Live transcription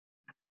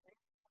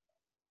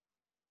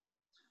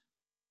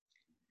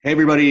Hey,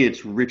 everybody,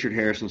 it's Richard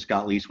Harris and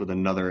Scott Leese with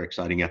another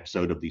exciting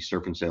episode of the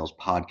Surf and Sales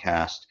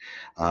podcast.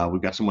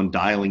 We've got someone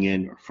dialing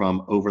in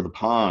from over the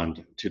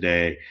pond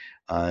today.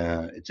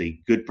 It's a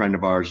good friend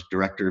of ours,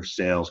 Director of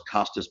Sales,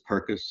 Costas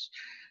Perkas.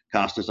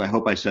 Costas, I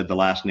hope I said the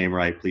last name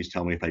right. Please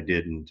tell me if I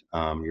didn't.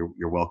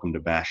 You're welcome to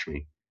bash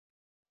me.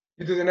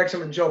 You did an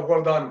excellent job.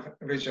 Well done,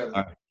 Richard.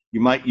 You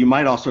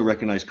might also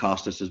recognize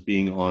Costas as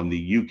being on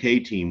the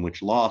UK team,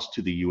 which lost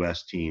to the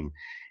US team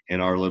in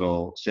our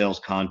little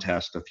sales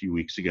contest a few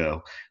weeks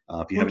ago.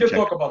 If you we can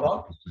talk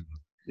about that.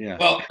 Yeah.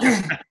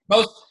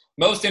 Well,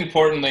 most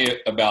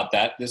importantly about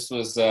that, this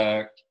was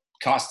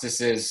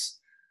Costas's,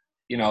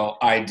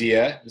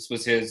 idea. This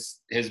was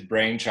his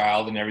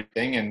brainchild and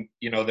everything. And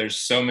there's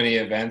so many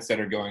events that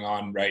are going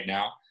on right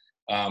now.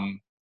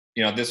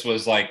 This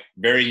was like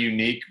very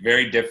unique,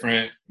 very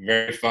different,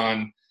 very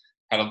fun.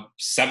 Had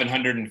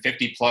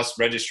 750 plus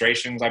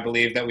registrations, I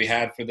believe, that we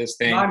had for this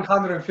thing.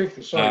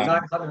 950, sorry,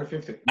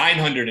 950.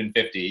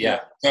 950,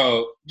 yeah.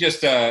 So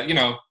just,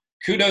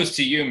 kudos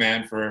to you,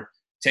 man, for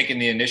taking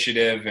the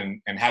initiative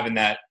and having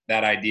that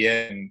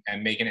idea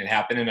and making it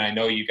happen. And I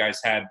know you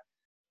guys had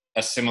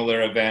a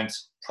similar event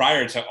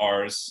prior to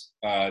ours,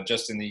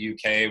 just in the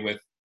UK with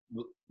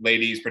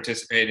ladies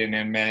participating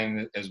and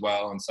men as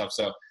well and stuff.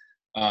 So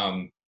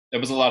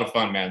it was a lot of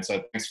fun, man.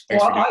 So thanks for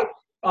doing it.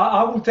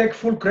 I will take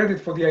full credit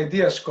for the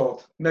idea,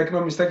 Scott. Make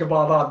no mistake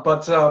about that.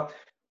 But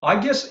I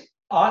guess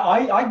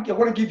I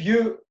want to give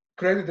you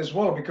credit as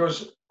well,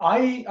 because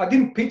I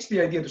didn't pitch the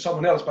idea to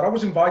someone else, but I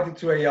was invited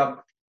to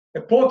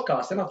a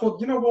podcast. And I thought,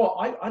 you know what,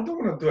 I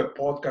don't want to do a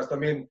podcast. I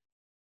mean,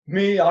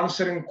 me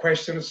answering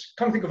questions,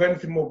 can't think of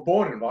anything more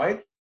boring,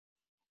 right?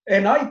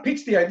 And I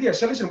pitched the idea. I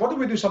said, listen, why don't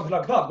we do something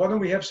like that? Why don't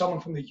we have someone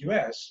from the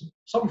US,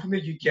 someone from the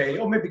UK,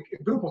 or maybe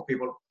a group of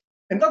people?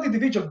 And that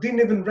individual didn't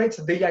even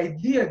register. The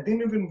idea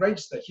didn't even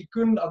register. He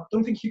couldn't, I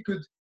don't think he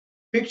could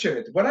picture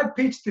it. When I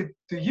pitched it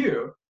to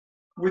you,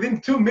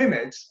 within 2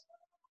 minutes,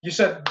 you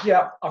said,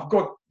 yeah, I've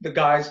got the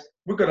guys,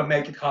 we're going to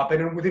make it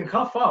happen. And within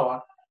half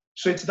hour,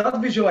 so it's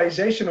that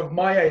visualization of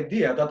my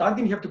idea that I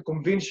didn't have to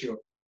convince you.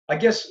 I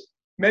guess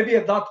maybe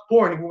at that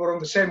point, we were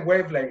on the same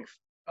wavelength.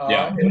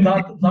 And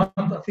that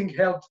I think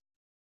helped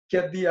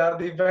get the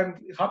event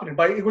happening.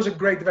 But it was a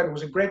great event. It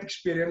was a great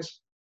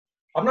experience.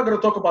 I'm not going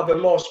to talk about the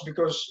loss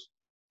because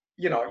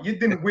you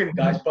didn't win,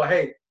 guys, but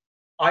hey,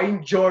 I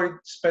enjoyed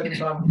spending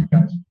time with you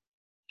guys.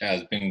 Yeah,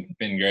 it's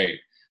been great.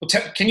 Well,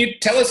 can you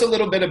tell us a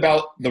little bit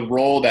about the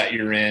role that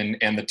you're in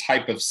and the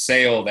type of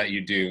sale that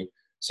you do,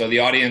 so the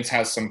audience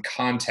has some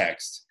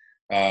context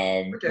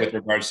with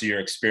regards to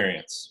your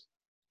experience?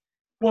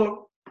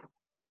 Well,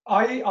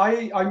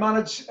 I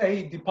manage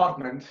a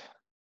department.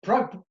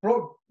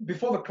 Before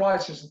the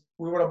crisis,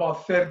 we were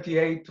about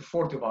 38 to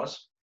 40 of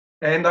us,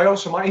 and I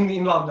also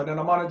in London, and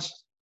I managed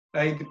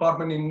a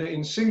department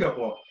in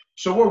Singapore.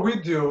 So what we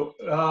do,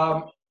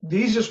 the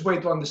easiest way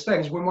to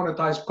understand is we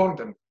monetize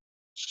content.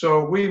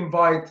 So we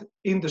invite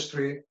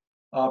industry,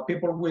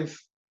 people with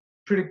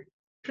pretty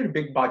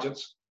big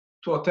budgets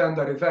to attend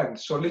that event.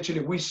 So literally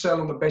we sell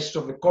on the basis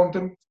of the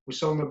content, we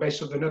sell on the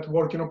basis of the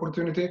networking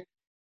opportunity,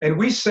 and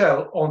we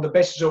sell on the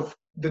basis of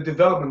the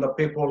development that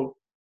people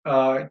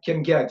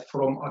can get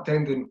from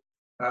attending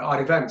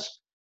our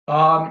events.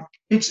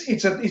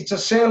 It's a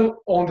sale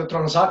on the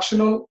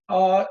transactional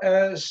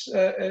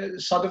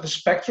side of the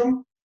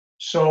spectrum.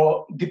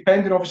 So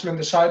depending obviously on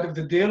the side of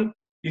the deal,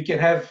 you can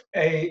have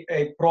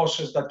a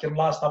process that can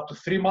last up to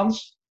 3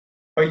 months.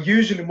 But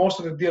usually most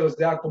of the deals,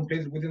 they are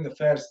completed within the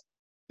first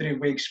 3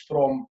 weeks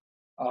from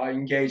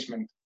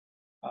engagement.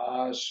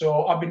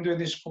 So I've been doing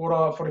this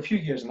for a few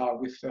years now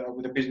with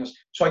the business.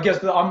 So I guess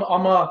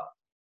that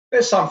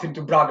there's something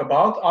to brag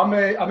about. I'm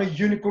a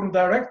unicorn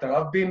director.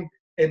 I've been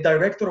a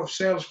director of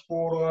sales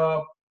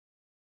for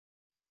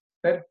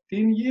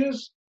 13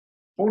 years,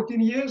 14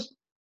 years.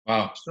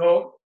 Wow.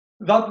 So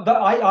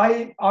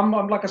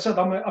I'm like I said,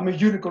 I'm a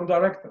unicorn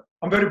director.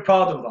 I'm very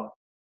proud of that.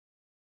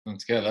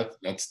 That's good.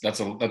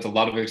 That's a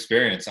lot of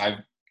experience.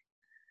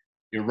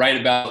 You're right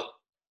about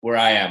where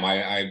I am.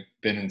 I've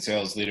been in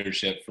sales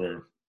leadership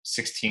for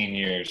 16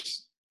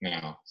 years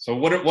now. So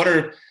what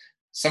are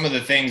some of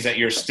the things that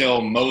you're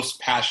still most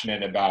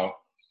passionate about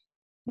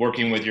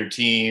working with your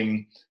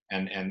team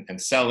and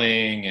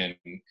selling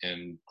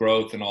and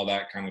growth and all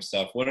that kind of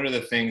stuff? What are the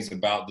things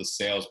about the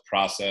sales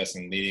process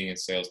and leading a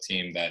sales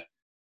team that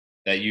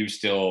you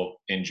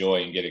still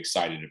enjoy and get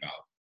excited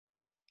about?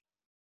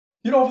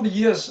 Over the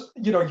years,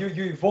 you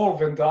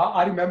evolve, and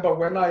I remember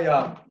when I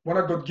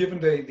got given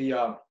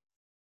the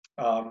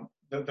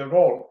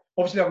role.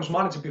 Obviously, I was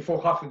managing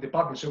before half the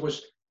department, so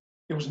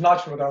it was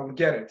natural that I would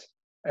get it.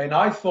 And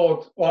I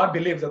thought, I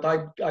believe that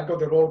I got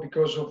the role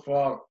because of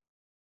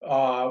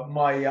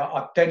my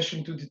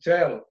attention to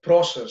detail,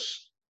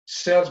 process,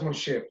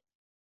 salesmanship.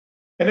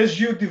 And as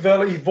you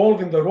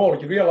evolve in the role,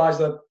 you realize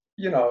that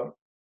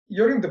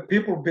you're in the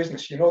people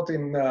business. You're not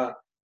in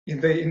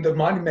the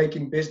money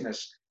making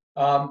business.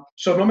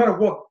 So no matter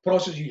what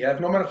process you have,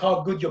 no matter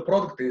how good your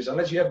product is,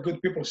 unless you have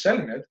good people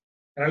selling it,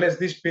 and unless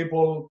these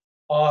people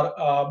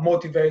are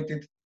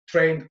motivated,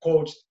 trained,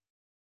 coached,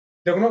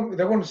 they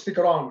want to stick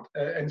around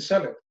and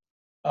sell it.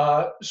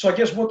 So I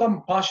guess what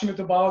I'm passionate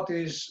about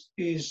is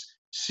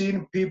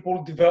seeing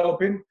people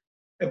developing.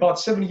 About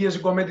 7 years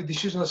ago, I made the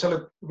decision. I said,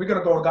 look, we're going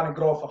to go organic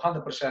growth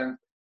 100%.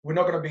 We're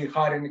not going to be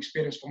hiring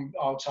experience from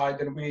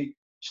outside. And we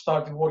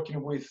started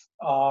working with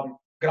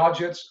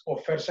graduates or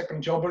first,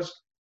 second jobbers.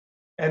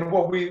 And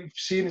what we've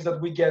seen is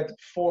that we get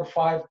 4,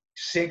 5,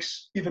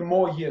 6, even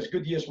more years,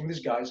 good years from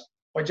these guys,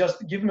 by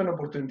just giving them an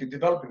opportunity,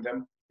 developing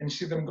them, and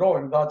see them grow.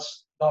 And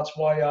that's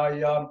why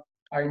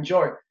I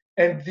enjoy.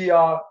 And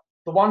the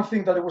one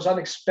thing that was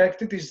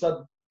unexpected is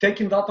that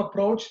taking that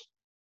approach,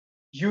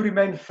 you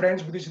remain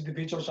friends with these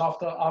individuals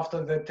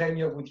after the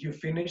tenure with you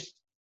finished,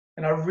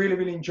 and I really,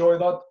 really enjoy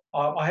that.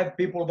 I had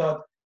people that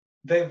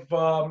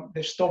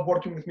they've stopped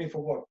working with me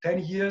for what, 10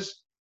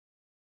 years.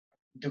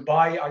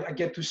 Dubai, I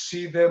get to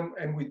see them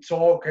and we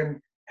talk, and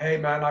hey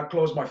man, I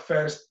closed my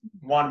first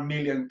 1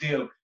 million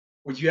deal.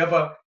 Were you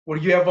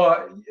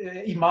ever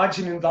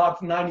imagining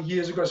that 9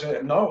 years ago? I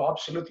said, no,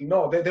 absolutely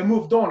no. They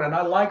moved on, and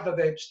I like that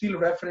they're still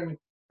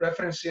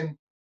referencing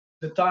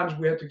the times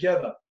we had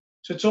together.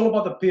 So it's all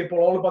about the people,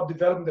 all about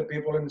developing the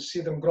people and see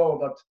them grow.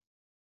 That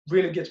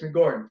really gets me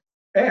going.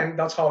 And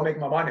that's how I make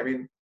my money. I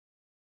mean,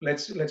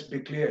 let's be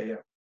clear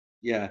here.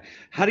 Yeah.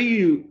 How do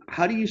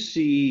you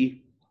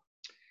see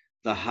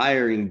the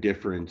hiring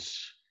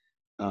difference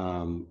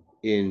in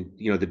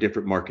the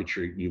different markets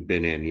you've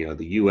been in?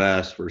 The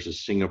U.S.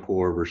 versus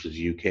Singapore versus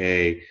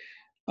UK.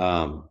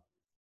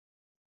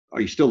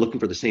 Are you still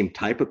looking for the same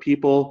type of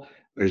people?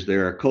 Or is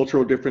there a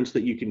cultural difference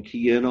that you can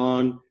key in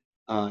on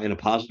in a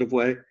positive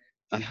way?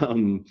 How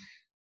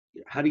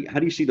do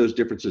you see those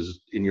differences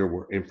in your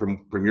work and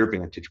from your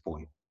vantage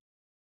point?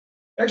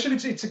 Actually,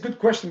 it's a good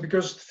question,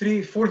 because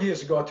 3-4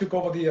 years ago I took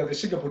over the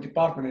Singapore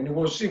department, and it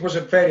was a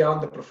very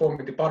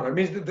underperforming department. I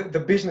mean, the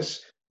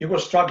business, it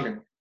was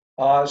struggling.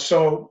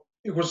 So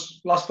it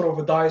was last throw of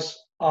the dice.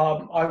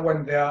 I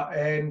went there,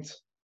 and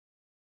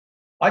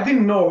I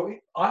didn't know.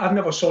 I've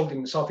never sold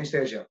in Southeast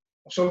Asia.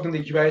 I sold in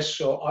the US,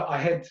 so I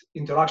had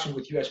interaction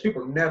with US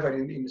people, never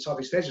in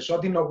Southeast Asia. So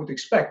I didn't know what to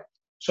expect.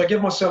 So I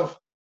gave myself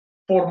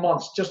 4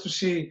 months just to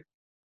see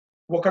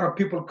what kind of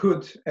people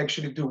could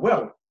actually do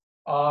well.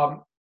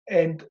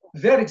 And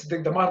there,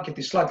 the market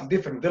is slightly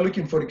different. They're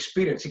looking for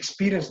experience.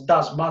 Experience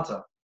does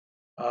matter.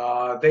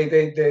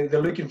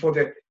 They're looking for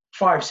the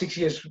 5-6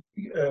 years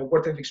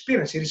worth of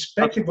experience,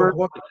 irrespective of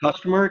what the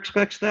customer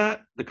expects.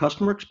 That the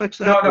customer expects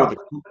that. No, or the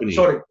company?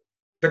 Sorry,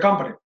 the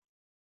company.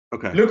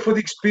 Okay. Look for the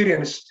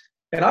experience,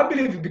 and I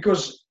believe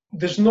because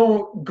there's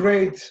no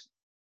great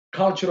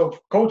culture of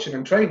coaching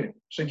and training,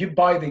 so you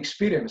buy the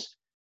experience.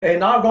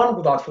 And I ran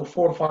with that for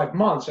 4 or 5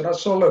 months, and I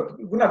saw, look,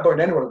 we're not going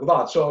anywhere with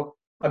that. So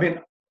I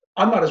mean,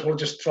 I might as well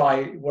just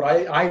try what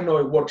I know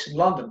it works in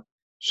London.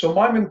 So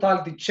my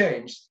mentality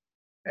changed,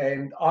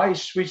 and I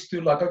switched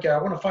to like, okay,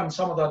 I want to find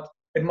some of that.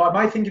 And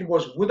my thinking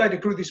was, would I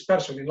recruit this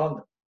person in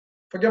London?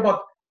 Forget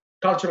about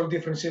cultural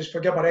differences,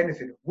 forget about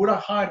anything. Would I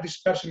hire this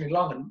person in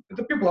London?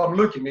 The people I'm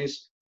looking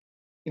is,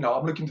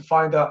 I'm looking to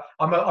find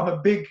I'm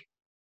a big,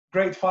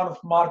 great fan of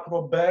Mark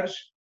Roberts,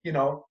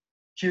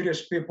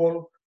 curious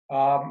people,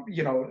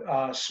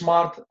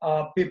 smart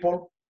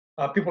people,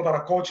 people that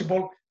are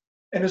coachable.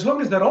 And as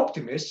long as they're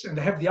optimists and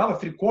they have the other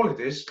 3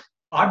 qualities,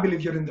 I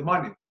believe you're in the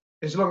money.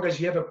 As long as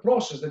you have a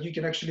process that you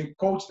can actually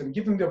coach them,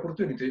 give them the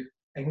opportunity,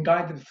 and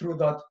guide them through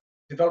that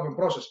development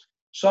process.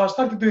 So I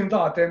started doing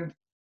that, and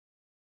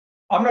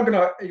I'm not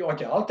gonna.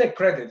 Okay, I'll take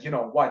credit.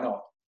 Why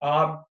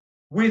not?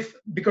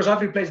 Because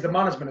I've replaced the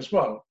management as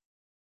well.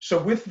 So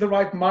with the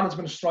right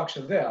management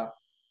structure there,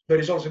 the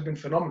results have been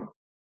phenomenal.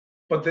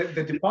 But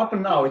the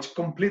department now, it's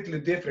completely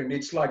different.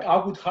 It's like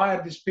I would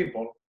hire these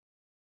people,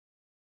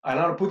 and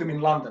I'll put them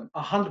in London,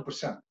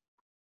 100%.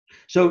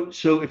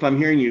 So if I'm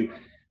hearing you,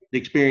 the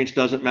experience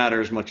doesn't matter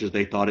as much as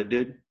they thought it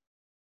did?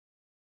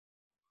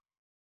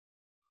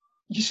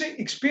 You see,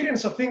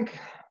 experience, I think,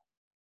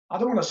 I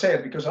don't want to say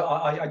it because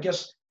I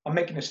guess I'm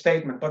making a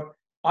statement, but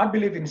I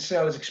believe in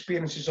sales,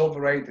 experience is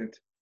overrated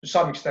to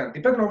some extent,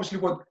 depending obviously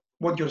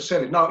what you're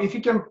selling. Now, if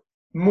you can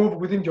move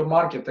within your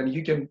market and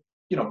you can,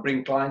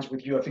 bring clients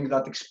with you, I think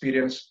that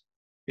experience,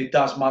 it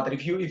does matter.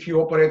 If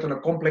you operate on a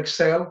complex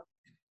sale,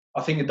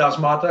 I think it does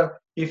matter.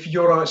 If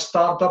you're a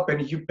startup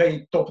and you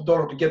pay top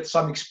dollar to get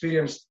some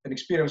experienced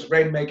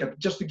rainmaker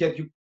just to get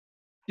you,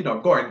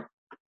 going,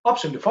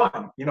 absolutely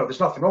fine. There's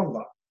nothing wrong with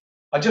that.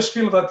 I just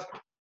feel that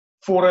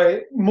for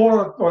a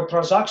more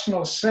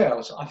transactional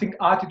sales, I think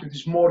attitude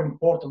is more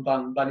important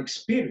than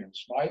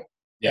experience, right?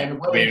 Yeah, and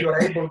whether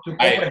you're able to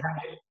comprehend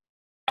it.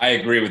 I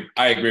agree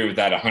with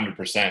that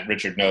 100%.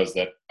 Richard knows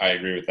that I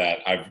agree with that.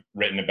 I've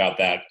written about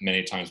that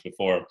many times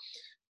before.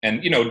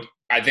 And,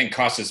 I think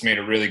Costas made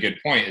a really good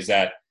point, is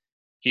that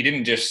he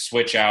didn't just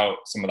switch out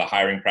some of the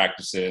hiring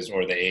practices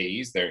or the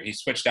AEs there. He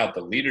switched out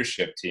the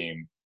leadership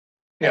team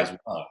as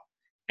well.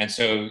 And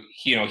so,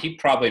 he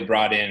probably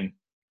brought in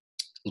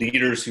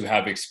leaders who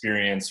have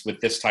experience with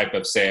this type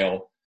of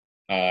sale,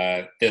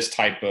 this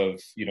type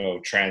of,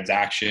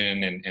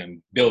 transaction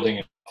and building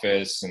an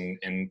office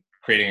and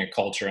creating a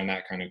culture and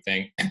that kind of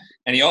thing.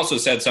 And he also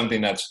said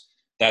something that's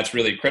that's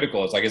really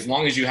critical. It's like, as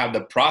long as you have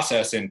the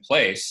process in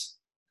place,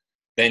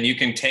 then you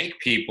can take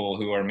people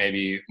who are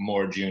maybe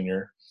more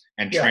junior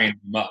and train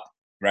them up,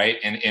 right?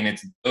 And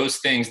it's those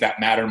things that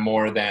matter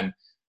more than,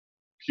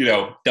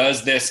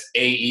 does this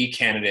AE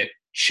candidate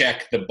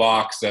check the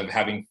box of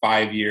having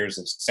 5 years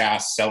of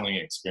SaaS selling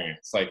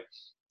experience? Like,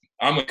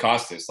 I'm with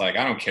Costas. Like,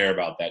 I don't care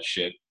about that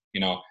shit.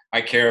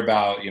 I care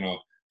about,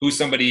 who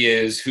somebody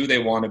is, who they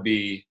want to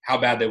be, how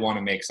bad they want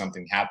to make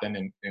something happen,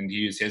 and to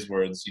use his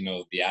words,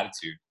 the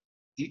attitude.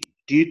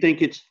 Do you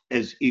think it's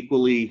as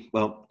equally,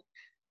 well,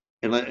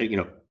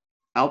 and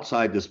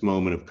outside this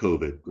moment of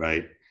COVID,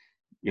 right?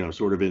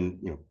 Sort of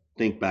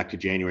think back to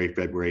January,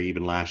 February,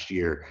 even last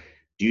year.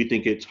 Do you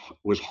think it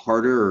was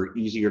harder or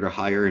easier to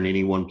hire in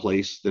any one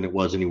place than it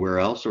was anywhere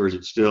else? Or is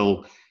it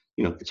still,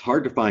 it's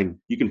hard to find,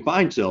 you can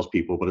find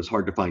salespeople, but it's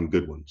hard to find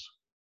good ones?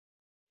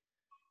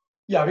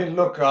 Yeah, I mean,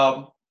 look,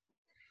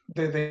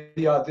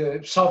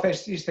 the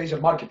Southeast Asia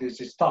market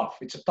is tough.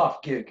 It's a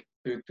tough gig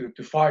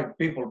to find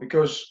people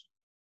because,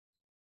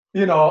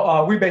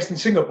 we're based in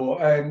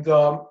Singapore, and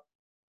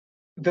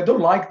they don't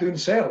like doing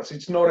sales.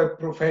 It's not a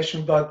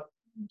profession that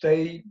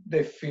they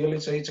feel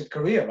it's a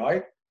career,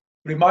 right?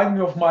 Remind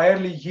me of my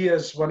early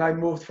years when I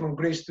moved from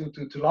Greece to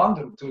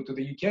London, to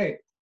the UK.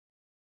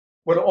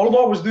 Well,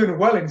 although I was doing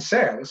well in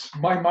sales,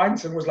 my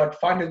mindset was like,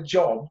 find a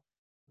job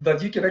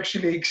that you can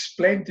actually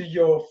explain to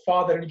your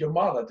father and your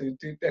mother,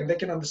 and they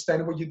can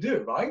understand what you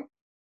do, right?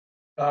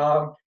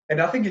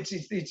 And I think it's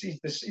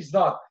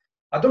that.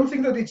 I don't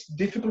think that it's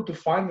difficult to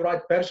find the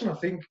right person. I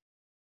think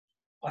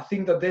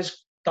that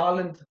there's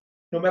talent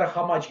no matter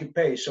how much you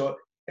pay. So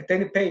at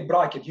any pay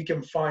bracket, you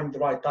can find the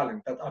right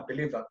talent. That I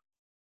believe that.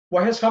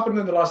 What has happened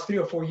in the last 3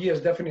 or 4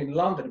 years, definitely in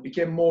London, it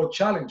became more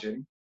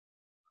challenging,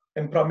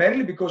 and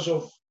primarily because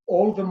of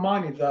all the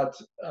money that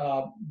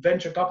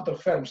venture capital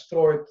firms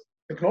throw at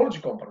technology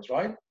companies,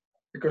 right?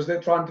 Because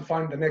they're trying to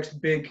find the next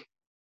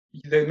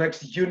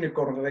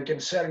unicorn that they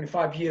can sell in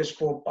 5 years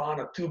for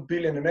 $2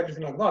 billion and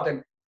everything like that.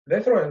 And they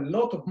throw a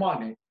lot of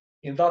money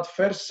in that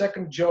first,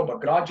 second job, a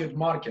graduate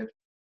market.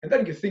 And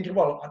then you're thinking,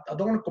 well, I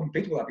don't want to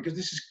compete with that because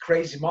this is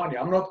crazy money.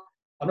 I'm not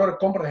a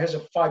company that has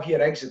a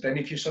 5-year exit. And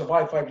if you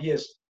survive 5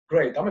 years,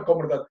 great. I'm a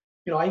company that,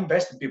 I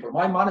invest in people.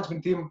 My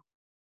management team,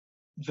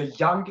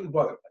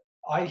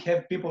 I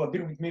have people that have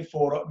been with me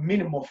for a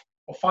minimum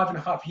of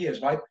 5.5 years,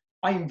 right?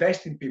 I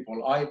invest in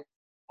people.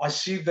 I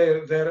see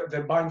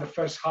they're buying the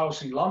first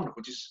house in London,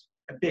 which is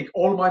a big.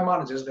 All my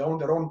managers, they own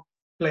their own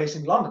place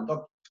in London.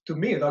 But to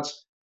me,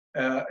 that's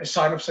a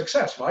sign of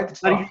success, right?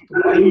 It's how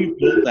do you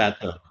build that,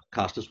 though,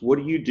 Costas? What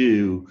do you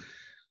do,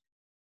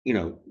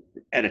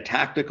 at a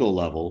tactical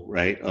level,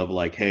 right? Of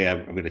like, hey,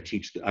 I'm going to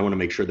teach. I want to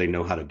make sure they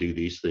know how to do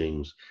these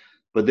things.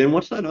 But then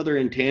what's that other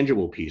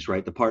intangible piece,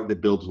 right? The part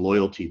that builds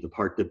loyalty, the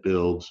part that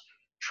builds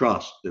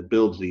trust, that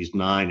builds these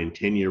 9 and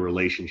 10-year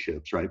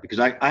relationships, right? Because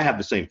I have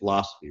the same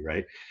philosophy,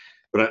 right?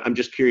 But I'm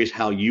just curious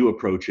how you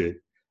approach it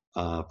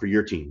for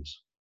your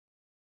teams.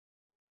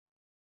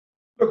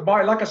 Look,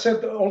 like I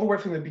said all the way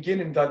from the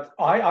beginning, that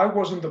I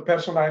wasn't the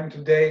person I am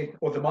today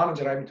or the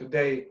manager I am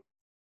today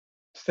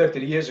 30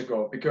 years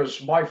ago,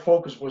 because my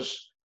focus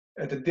was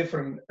at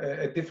different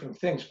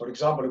things. For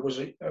example, it was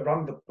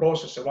around the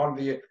process, around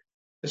the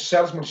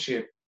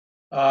salesmanship.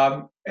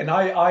 And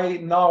I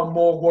now am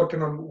more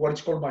working on what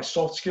is called my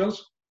soft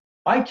skills.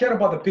 I care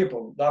about the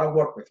people that I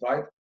work with,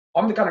 right?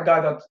 I'm the kind of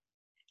guy that,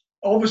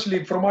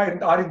 obviously, from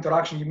our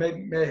interaction, you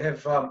may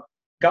have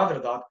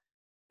gathered that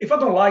if I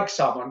don't like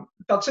someone,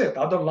 that's it.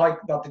 I don't like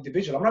that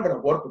individual. I'm not going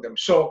to work with them.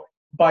 So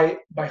by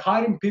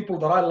hiring people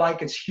that I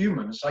like as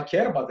humans, I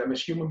care about them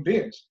as human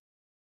beings.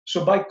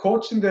 So by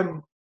coaching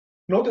them,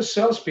 not as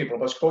salespeople,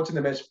 but coaching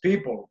them as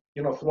people,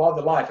 throughout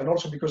the life. And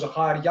also because I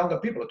hire younger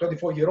people, a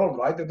 24-year-old,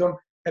 right? They don't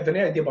have any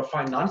idea about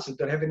finances.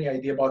 They don't have any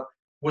idea about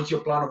what's your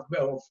plan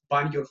of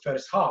buying your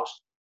first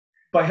house.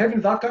 By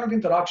having that kind of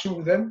interaction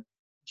with them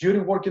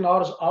during working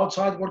hours,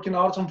 outside working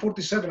hours, I'm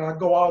 47 and I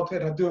go out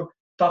and I do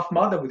Tough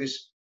Mudder with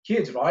these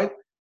kids, right?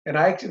 And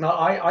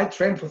I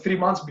trained for 3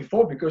 months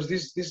before, because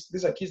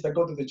these are kids that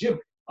go to the gym.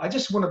 I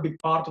just want to be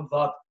part of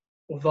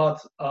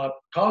that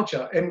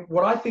culture. And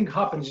what I think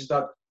happens is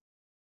that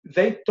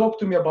they talk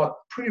to me about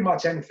pretty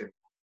much anything,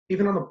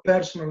 even on a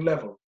personal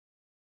level.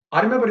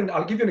 I remember,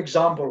 I'll give you an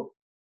example.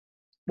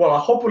 Well,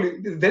 hopefully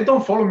they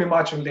don't follow me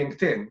much on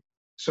LinkedIn,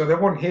 so they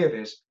won't hear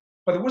this.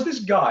 But there was this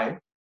guy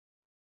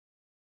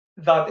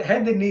that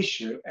had an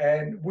issue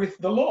with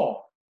the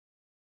law.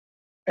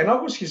 And I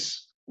was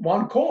his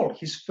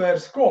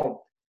first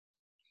call.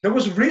 There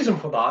was a reason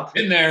for that.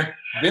 Been there.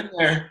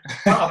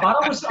 But I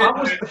was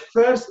the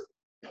first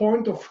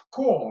point of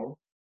call.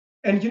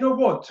 And you know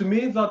what? To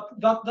me,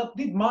 that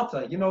did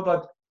matter.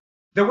 That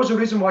there was a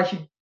reason why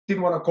he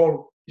didn't want to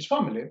call his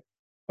family,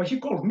 but he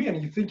called me,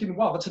 and you're thinking,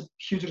 wow, that's a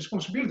huge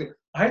responsibility.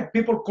 I had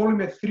people calling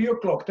me at 3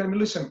 o'clock, telling me,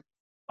 listen,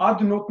 I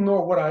do not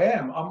know where I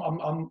am.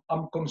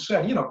 I'm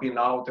concerned, being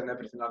out and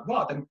everything like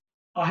that. And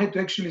I had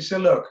to actually say,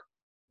 look,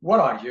 what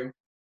are you?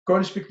 Go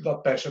and speak to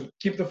that person,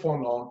 keep the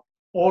phone on.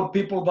 Or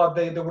people that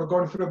they were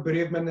going through a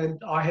bereavement,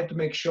 and I had to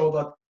make sure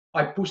that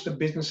I push the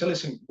business. Say,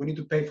 listen, we need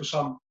to pay for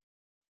someone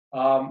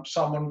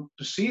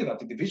to see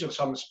that individual,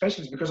 some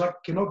specialist, because I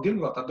cannot deal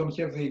with that. I don't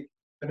have the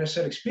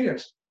necessary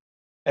experience.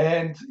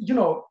 And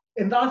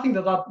and I think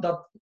that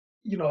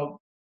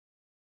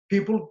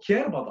people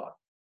care about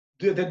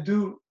that. They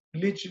do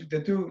literally, they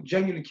do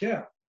genuinely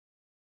care.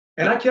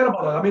 And I care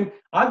about that. I mean,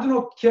 I do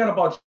not care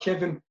about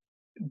having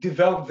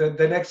developed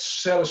the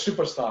next sales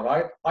superstar,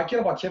 right? I care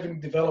about having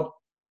developed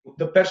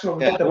the person who will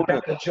get the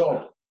better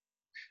job.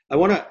 I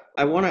want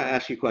to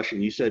ask you a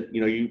question. You said,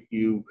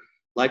 you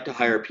like to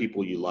hire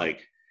people you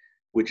like,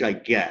 which I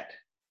get.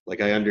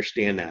 Like, I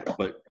understand that.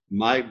 But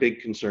my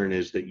big concern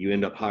is that you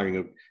end up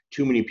hiring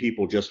too many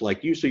people just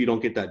like you, so you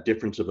don't get that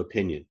difference of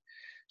opinion.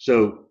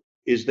 So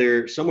is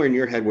there somewhere in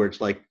your head where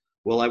it's like,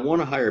 well, I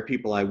want to hire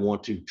people I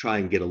want to try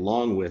and get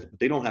along with, but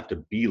they don't have to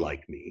be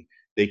like me.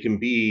 They can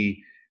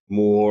be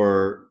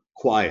more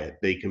quiet.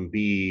 They can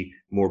be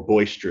more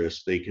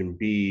boisterous. They can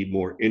be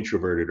more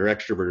introverted or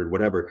extroverted,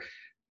 whatever.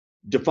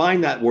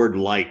 Define that word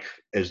 "like"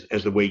 as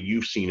the way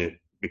you've seen it,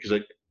 because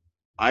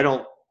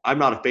I'm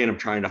not a fan of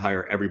trying to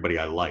hire everybody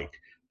I like.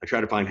 I try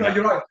to find. No,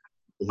 you're right.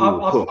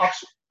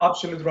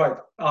 Absolutely right.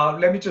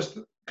 Let me just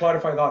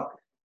clarify that.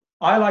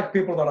 I like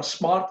people that are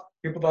smart,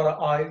 people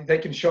that they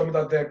can show me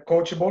that they're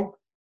coachable,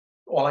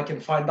 or I can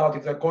find out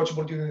if they're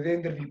coachable during the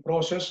interview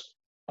process,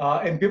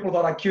 and people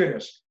that are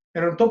curious.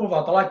 And on top of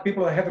that, I like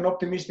people that have an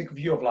optimistic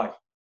view of life.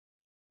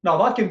 Now,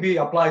 that can be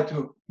applied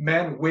to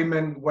men,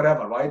 women,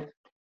 whatever, right?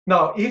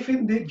 Now, if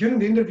during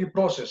the interview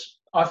process,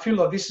 I feel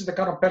that this is the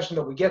kind of person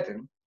that we get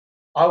in,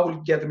 I will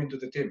get them into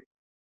the team.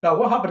 Now,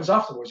 what happens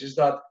afterwards is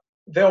that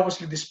they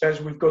obviously disperse.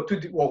 We've got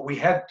we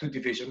had two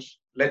divisions.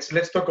 Let's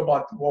talk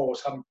about what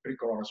was happening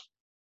pre-corona.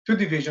 Two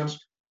divisions.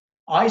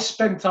 I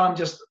spend time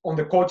just on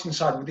the coaching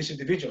side with these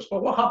individuals.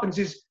 But what happens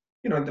is,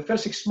 in the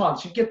first 6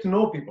 months, you get to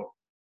know people.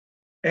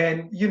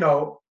 And,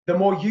 the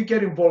more you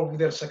get involved with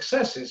their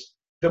successes,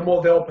 the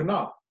more they open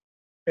up.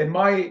 And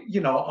I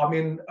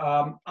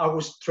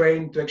was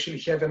trained to actually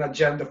have an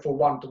agenda for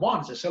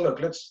one-to-ones. I said, look,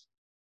 let's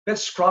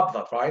scrap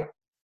that, right?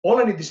 All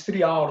I need is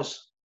 3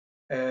 hours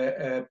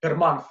per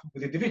month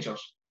with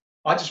individuals.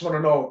 I just want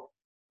to know,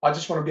 I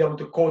just want to be able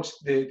to coach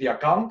the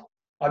account.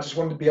 I just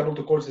want to be able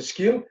to coach the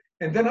skill.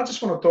 And then I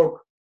just want to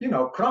talk,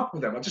 crap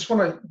with them. I just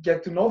want to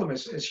get to know them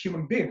as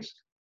human beings.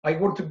 I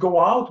want to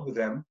go out with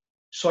them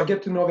so I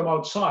get to know them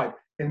outside.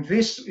 And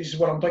this is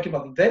what I'm talking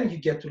about. Then you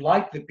get to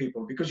like the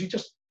people because we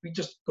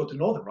just got to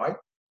know them, right?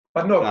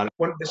 But no,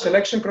 when the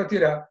selection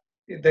criteria,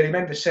 they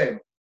remain the same.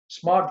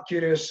 Smart,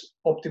 curious,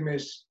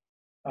 optimist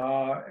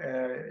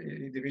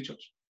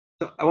individuals.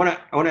 So I want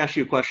to ask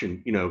you a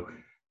question.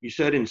 You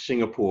said in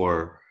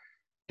Singapore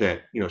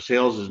that,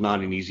 sales is not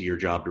an easier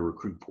job to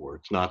recruit for.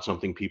 It's not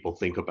something people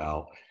think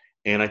about.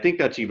 And I think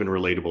that's even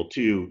relatable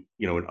to,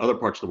 in other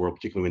parts of the world,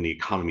 particularly when the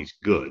economy's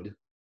good,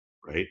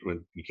 right?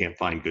 When you can't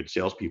find good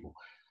salespeople.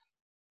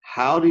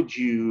 How did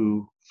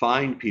you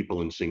find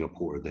people in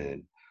Singapore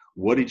then?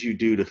 What did you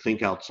do to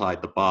think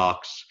outside the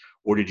box?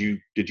 Or did you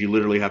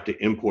literally have to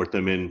import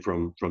them in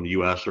from the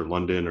US or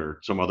London or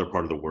some other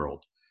part of the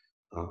world?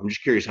 I'm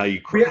just curious how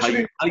you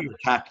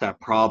attack that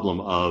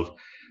problem of,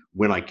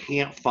 when I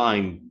can't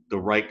find the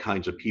right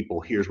kinds of people,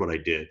 here's what I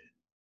did.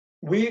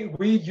 We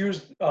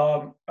used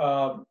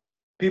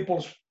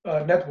people's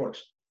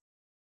networks,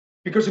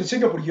 because in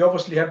Singapore you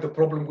obviously have the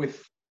problem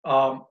with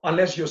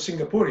unless you're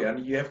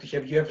Singaporean, you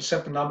have a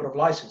certain number of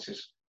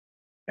licenses,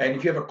 and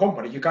if you have a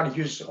company, you can't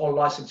use all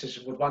licenses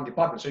with one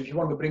department. So if you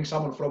want to bring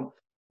someone from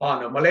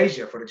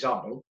Malaysia, for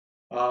example,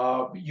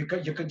 you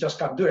just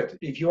can't do it.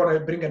 If you want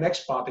to bring an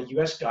expat, a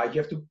US guy, you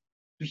have to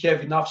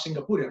have enough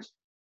Singaporeans.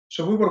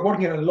 So we were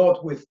working a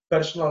lot with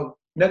personal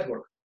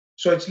network.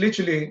 So it's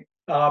literally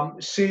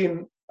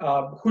seeing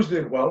who's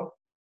doing well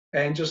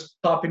and just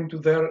tap into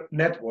their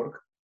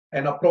network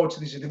and approach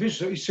these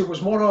individuals. So it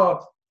was more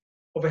of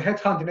a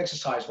headhunting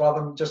exercise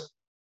rather than just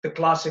the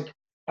classic,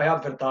 I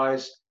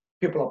advertise,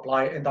 people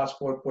apply, and that's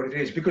what it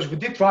is. Because we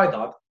did try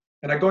that,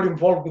 and I got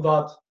involved with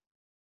that,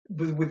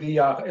 with the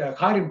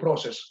hiring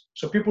process.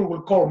 So people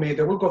will call me,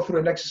 they will go through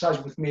an exercise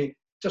with me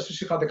just to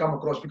see how they come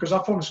across, because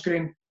I phone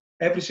screen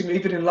every single,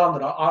 even in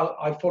London,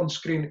 I phone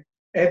screen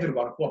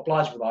everyone who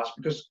applies with us,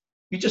 because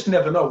you just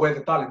never know where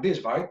the talent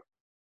is, right?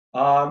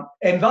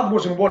 And that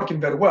wasn't working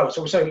very well.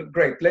 So we say,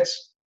 great,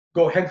 let's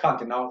go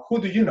headhunting now.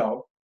 Who do you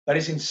know that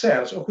is in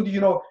sales, or who do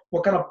you know,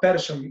 what kind of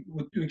person,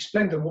 would you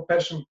explain to them what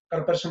kind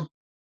of person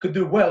could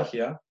do well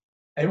here?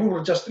 And we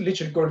were just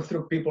literally going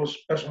through people's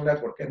personal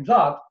network, and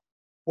that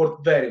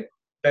worked very,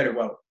 very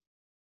well.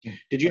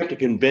 Did you have to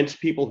convince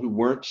people who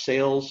weren't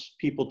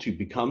salespeople to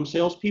become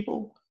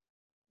salespeople?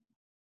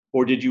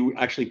 Or did you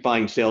actually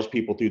find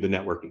salespeople through the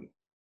networking?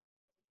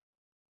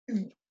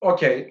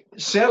 Okay,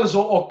 sales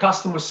or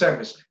customer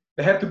service.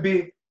 There had to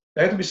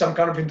be some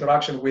kind of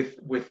interaction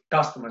with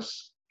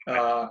customers.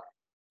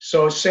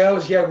 So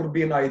sales, would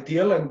be an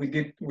ideal, and we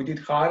did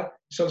hire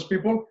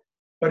salespeople,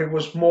 but it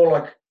was more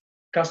like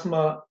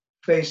customer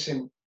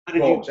facing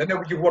roles, and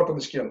then you work on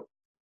the skill.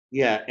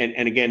 Yeah,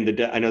 and again,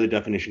 I know the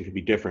definition could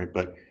be different,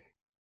 but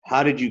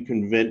how did you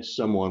convince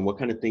someone? What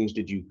kind of things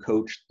did you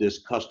coach this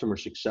customer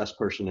success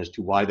person as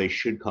to why they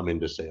should come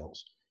into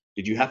sales?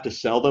 Did you have to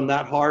sell them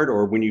that hard,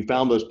 or when you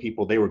found those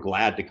people, they were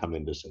glad to come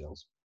into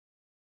sales?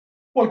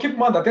 Well, keep in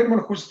mind that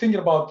anyone who's thinking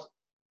about,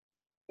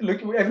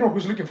 everyone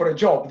who's looking for a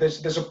job,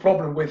 there's a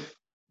problem with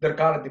their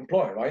current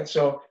employer, right?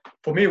 So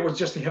for me, it was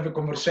just to have a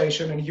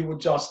conversation, and you would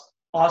just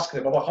ask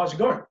them about how's it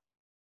going.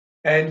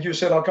 And you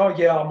said, okay,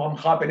 yeah, I'm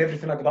happy and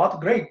everything like that.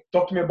 Great.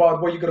 Talk to me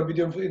about what you're going to be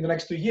doing in the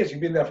next 2 years. You've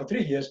been there for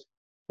 3 years.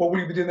 What will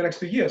you be doing in the next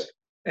 2 years?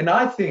 And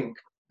I think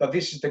that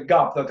this is the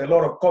gap that a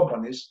lot of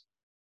companies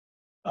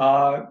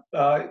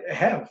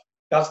have.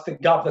 That's the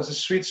gap. That's a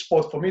sweet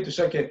spot for me to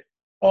say, okay,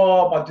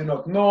 oh, but I do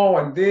not know,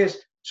 and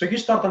this. So you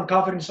start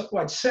uncovering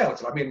what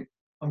sales. I mean,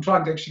 I'm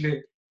trying to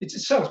actually, it's a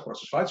sales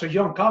process, right? So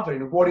you're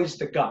uncovering what is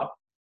the gap,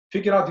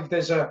 figure out if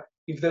there's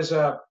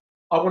a,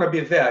 I want to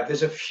be there, if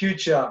there's a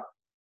future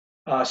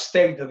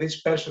state that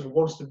this person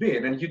wants to be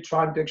in, and you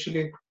trying to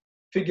actually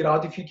figure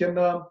out if you can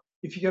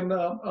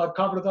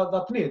cover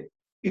that need.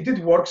 It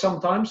did work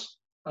sometimes.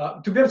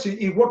 To be honest,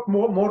 it worked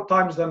more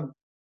times than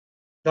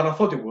I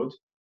thought it would,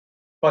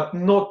 but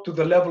not to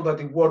the level that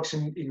it works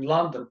in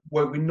London,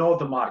 where we know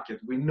the market,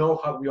 we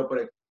know how we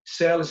operate.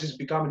 Sales is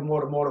becoming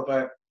more and more of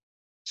a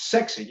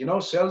sexy,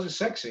 sales is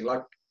sexy.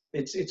 Like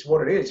it's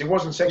what it is. It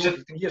wasn't sexy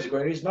 15 years ago,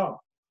 it is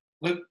now.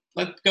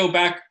 Let's go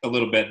back a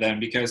little bit then,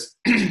 because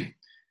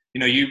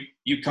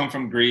you come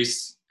from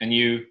Greece, and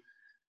you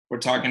were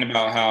talking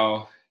about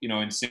how,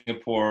 in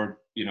Singapore,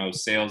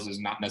 sales is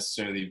not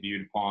necessarily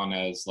viewed upon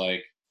as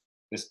like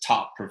this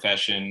top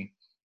profession,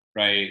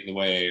 right? The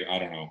way, I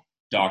don't know,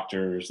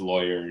 doctors,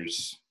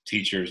 lawyers,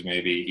 teachers,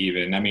 maybe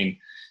even. I mean,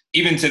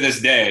 even to this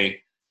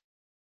day,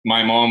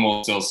 my mom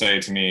will still say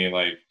to me,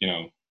 like,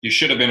 you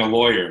should have been a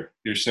lawyer.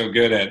 You're so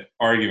good at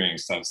arguing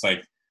stuff. It's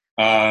like,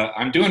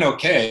 I'm doing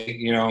okay,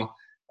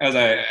 as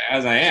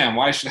I am.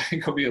 Why should I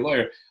go be a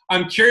lawyer?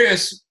 I'm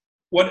curious,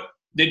 what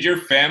did your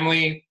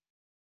family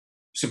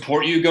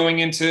support you going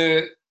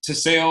into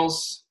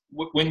sales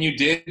when you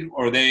did?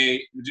 Or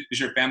is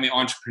your family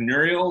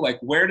entrepreneurial? Like,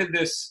 where did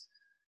this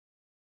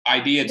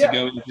idea to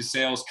go into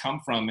sales come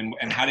from,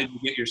 and how did you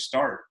get your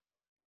start?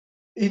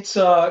 It's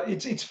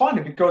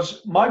funny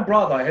because my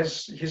brother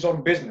has his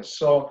own business,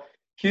 so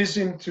he's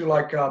into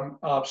like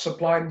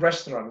supplying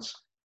restaurants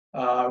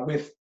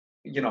with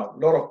a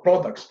lot of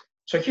products.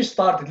 So he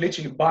started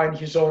literally buying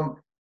his own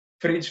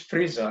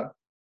freezer,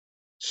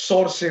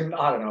 sourcing,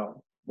 I don't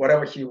know,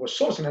 whatever he was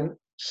sourcing, and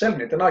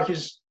selling it. And now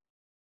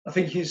I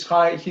think he's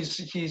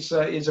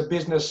a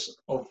business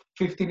of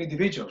 15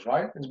 individuals,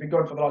 right? It's been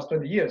going for the last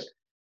 20 years.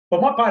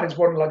 But my parents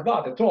weren't like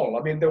that at all.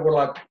 I mean, they were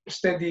like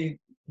steady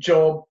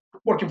job,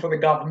 working for the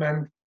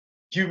government.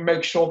 You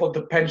make sure that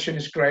the pension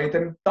is great,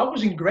 and that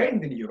was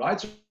ingrained in you,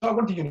 right? So I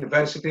went to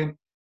university,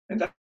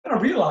 and then I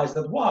realized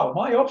that, wow,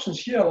 my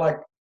options here, like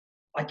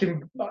I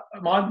can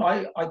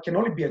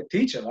only be a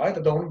teacher, right?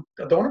 I don't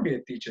want to be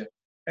a teacher.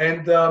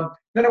 And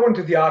then I went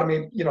to the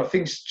army.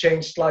 Things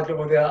changed slightly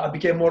over there. I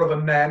became more of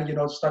a man.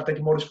 Start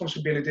taking more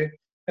responsibility.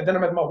 And then I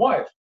met my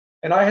wife,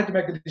 and I had to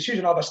make a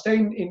decision: either stay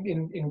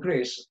in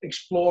Greece,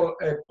 explore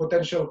a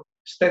potential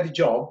steady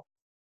job,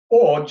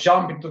 or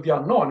jump into the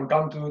unknown and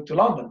come to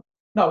London.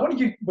 Now,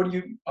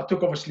 I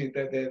took obviously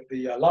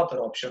the latter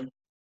option,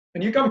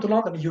 and you come to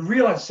London, you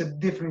realize it's a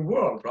different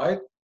world, right?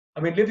 I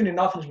mean, living in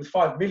Athens with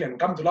 5 million,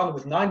 coming to London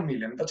with 9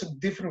 million, that's a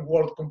different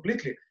world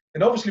completely.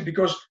 And obviously,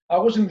 because I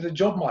was in the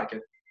job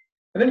market,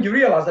 and then you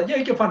realize that,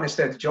 you can find a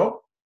steady job,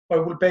 but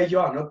it will pay you,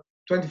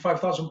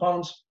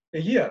 £25,000 a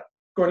year.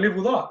 Go and live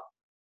with that.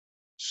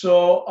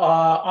 So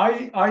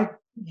I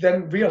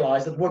then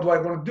realized that, what do I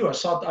want to do?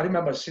 I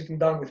remember sitting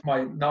down with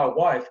my now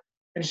wife,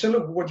 and she said,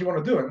 look, what do you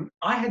want to do? And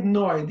I had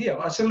no idea.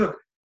 I said, look,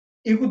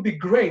 it would be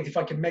great if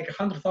I can make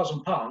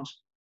 £100,000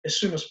 as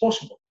soon as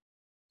possible.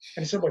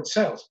 And he said, well, it's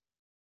sales,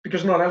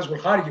 because no one else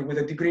will hire you with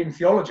a degree in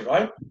theology,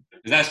 right?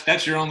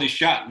 That's your only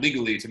shot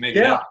legally to make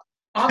it happen.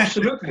 Yeah,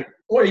 absolutely.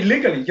 Or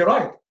illegally, you're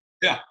right.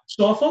 Yeah.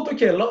 So I thought,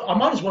 okay, look, I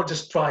might as well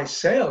just try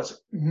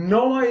sales.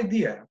 No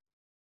idea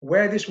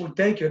where this will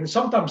take you. And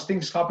sometimes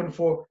things happen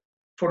for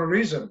a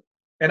reason.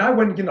 And I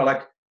went,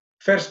 like,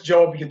 first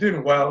job, you're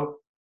doing well,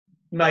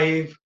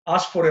 naive,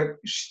 asked for a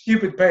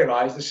stupid pay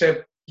rise. They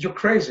said, you're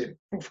crazy.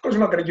 Of course, we're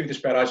not going to give you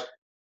this pay rise.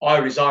 I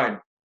resign.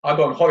 I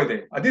go on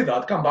holiday. I did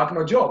that, come back,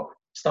 no job.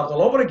 Start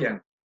all over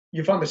again.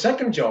 You find the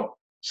second job.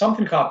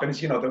 Something happens,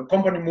 the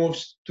company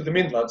moves to the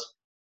Midlands.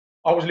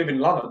 I was living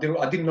in London.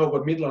 I didn't know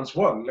what Midlands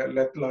were,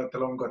 let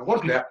alone go and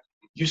work there.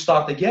 You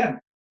start again.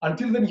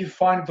 Until then, you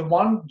find the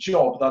one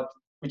job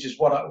which is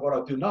what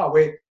I do now,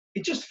 where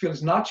it just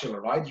feels natural,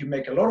 right? You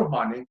make a lot of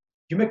money.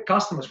 You make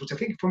customers, which I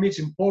think for me it's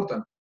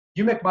important.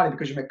 You make money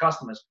because you make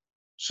customers.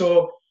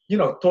 So,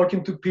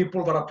 talking to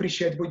people that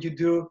appreciate what you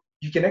do,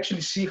 you can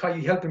actually see how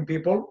you're helping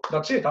people.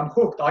 That's it. I'm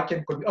hooked.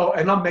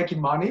 And I'm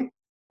making money.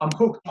 I'm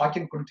hooked. I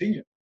can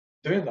continue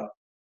doing that.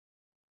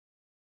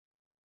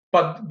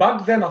 But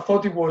back then, I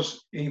thought it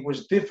was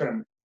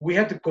different. We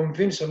had to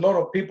convince a lot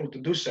of people to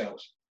do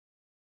sales.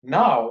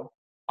 Now,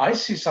 I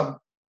see some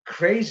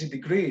crazy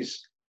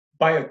degrees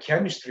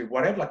biochemistry,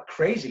 whatever, like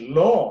crazy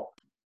law.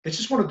 They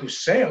just want to do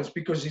sales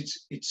because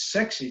it's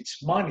sexy,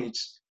 it's money,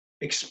 it's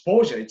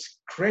exposure, it's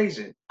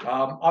crazy.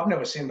 I've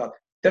never seen that.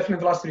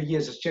 Definitely the last 3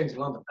 years has changed in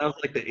London. Sounds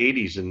like the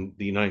 80s in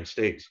the United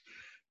States.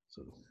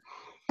 So.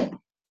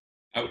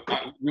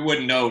 We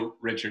wouldn't know,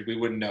 Richard. We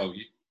wouldn't know.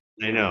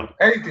 I know.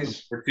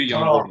 80s. We're too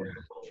young.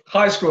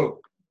 High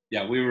school.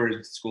 Yeah, we were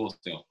in school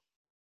still.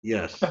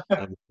 Yes,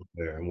 I'm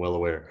aware. I'm well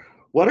aware.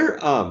 What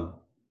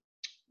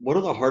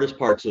are the hardest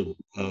parts of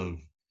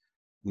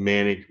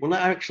manage? Well,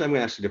 actually, I'm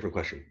going to ask a different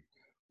question.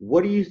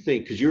 What do you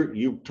think? Because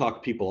you talk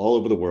to people all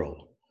over the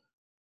world.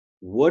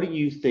 What do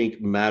you think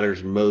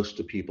matters most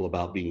to people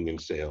about being in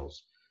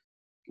sales?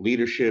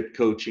 Leadership,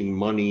 coaching,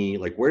 money.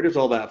 Like, where does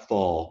all that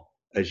fall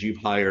as you've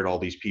hired all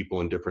these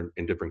people in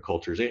different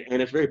cultures?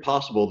 And it's very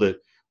possible that,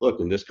 look,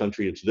 in this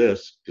country it's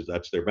this because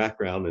that's their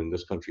background, and in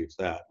this country it's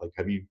that. Like,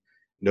 have you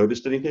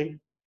noticed anything?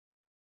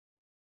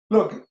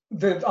 Look,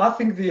 I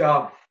think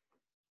the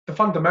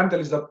fundamental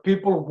is that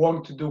people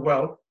want to do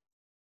well,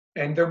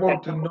 and they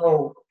want to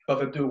know that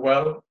they do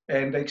well,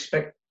 and they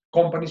expect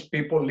companies,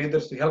 people,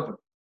 leaders to help them.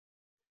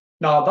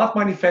 Now, that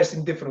manifests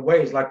in different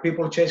ways. Like,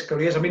 people chase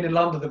careers. I mean, in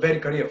London, they're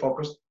very career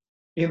focused.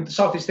 In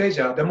Southeast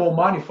Asia, they're more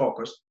money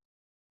focused.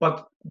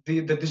 But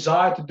the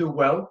desire to do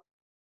well,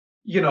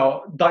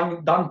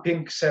 Dan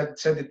Pink said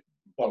it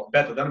well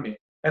better than me.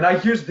 And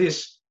I use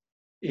this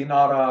in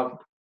our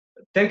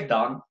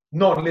takedown.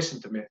 No one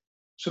listened to me.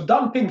 So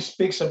Dan Pink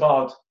speaks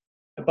about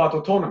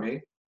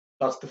autonomy.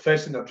 That's the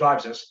first thing that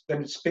drives us.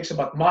 Then it speaks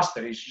about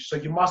mastery. So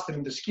you're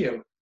mastering the skill.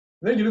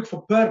 And then you look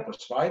for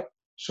purpose, right?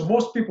 So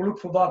most people look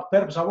for that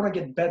purpose. I want to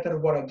get better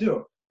at what I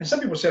do. And some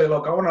people say,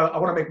 look, I want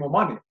to make more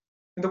money.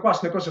 And the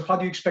question, of course, is how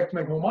do you expect to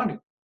make more money?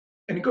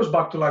 And it goes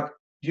back to, like,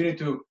 you need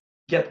to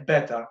get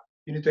better.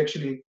 You need to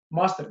actually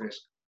master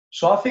this.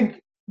 So I think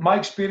my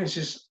experience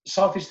is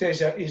Southeast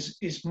Asia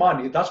is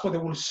money. That's what they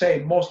will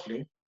say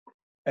mostly.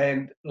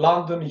 And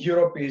London,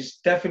 Europe is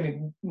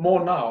definitely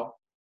more now,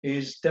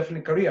 is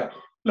definitely career.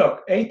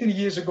 Look, 18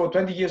 years ago,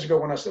 20 years ago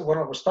when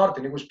I was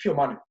starting, it was pure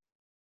money.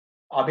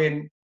 I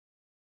mean,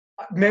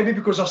 maybe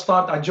because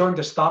I joined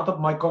a startup.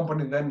 My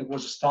company then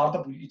was a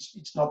startup.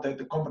 It's not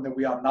the company that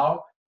we are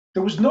now.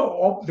 There was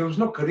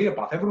no career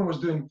path. Everyone was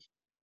doing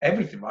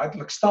everything, right?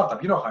 Like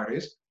startup, you know how it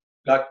is.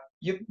 Like,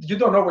 you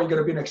don't know where you're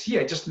going to be next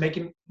year. Just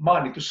making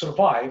money to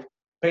survive,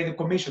 pay the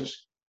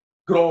commissions,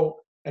 grow,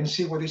 and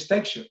see where this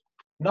takes you.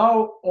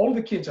 Now all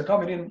the kids are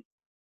coming in.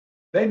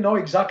 They know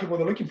exactly what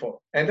they're looking for,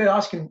 and they're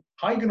asking,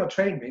 "How are you going to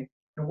train me?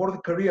 And what are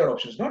the career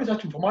options?" Nobody's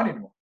asking for money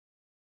anymore,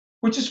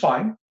 which is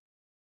fine.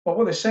 But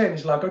what they're saying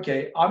is like,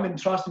 okay, I'm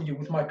entrusting you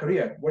with my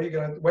career. Where are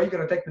you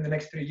gonna take me in the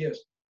next 3 years?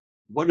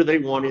 What do they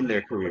want in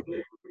their career?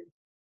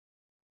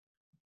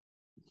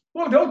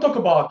 Well, they all talk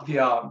about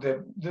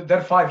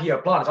their 5-year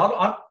plans.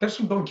 I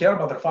personally don't care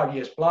about their 5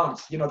 years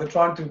plans. They're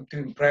trying to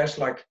impress,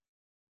 like,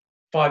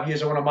 5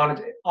 years I want to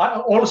manage.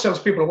 All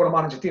salespeople want to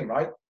manage a team,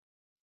 right?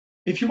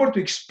 If you were to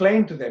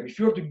explain to them, if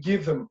you were to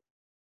give them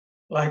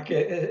like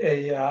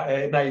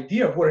an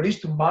idea of what it is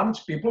to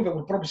manage people, they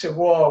would probably say,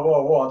 whoa,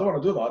 I don't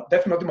want to do that.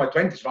 Definitely not in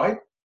my 20s, right?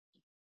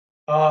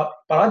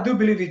 But I do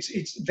believe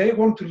it's they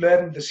want to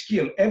learn the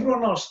skill.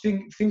 Everyone else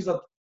thinks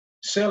that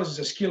sales is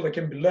a skill that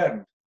can be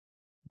learned.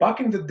 Back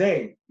in the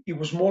day, it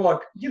was more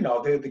like,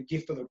 the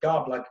gift of the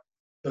gab, like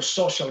the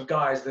social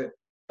guys.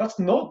 That's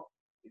not,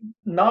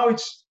 now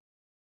it's,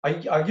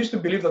 I used to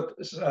believe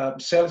that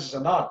sales is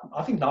an art.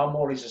 I think now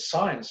more is a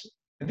science.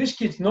 And these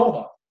kids know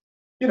that.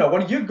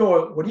 When you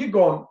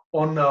go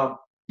on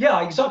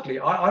yeah, exactly.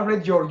 I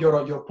read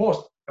your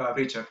post,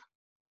 Richard.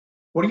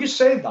 When you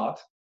say that,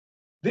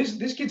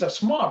 these kids are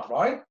smart,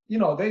 right?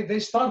 They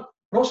start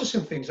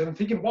processing things and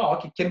thinking, wow,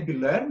 okay, can be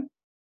learned.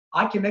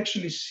 I can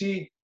actually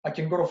see, I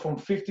can go from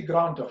 50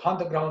 grand to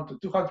 100 grand to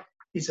 200.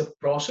 It's a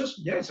process.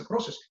 Yeah, it's a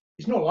process.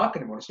 It's not luck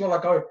anymore. It's not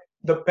like how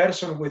the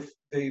person with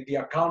the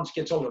accounts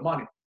gets all the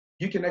money.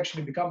 You can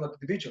actually become that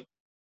individual.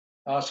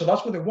 So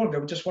that's what they want. They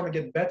just want to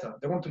get better.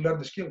 They want to learn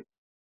the skill.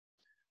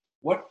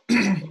 What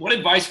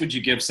advice would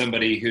you give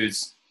somebody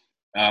who's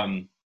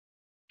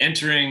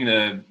entering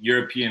the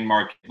European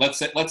market? Let's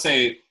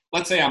say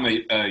I'm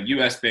a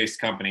U.S. based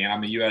company and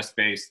I'm a U.S.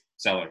 based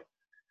seller,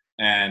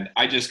 and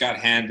I just got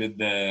handed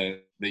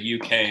the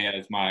U.K.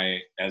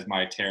 as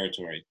my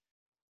territory.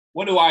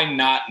 What do I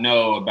not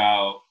know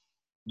about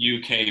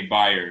U.K.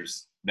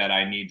 buyers that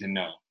I need to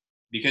know?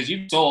 Because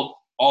you've sold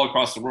all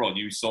across the world.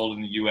 You sold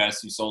in the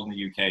U.S., you sold in the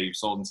U.K., you've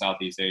sold in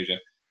Southeast Asia.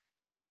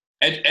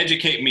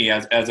 Educate me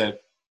as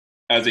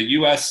a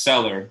U.S.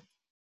 seller.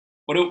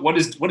 What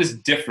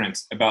is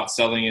different about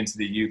selling into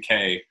the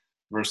U.K.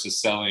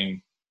 versus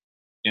selling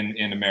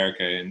in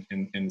America,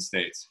 in the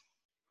States?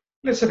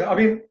 Listen, I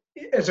mean,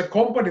 as a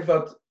company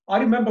that I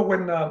remember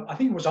when I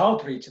think it was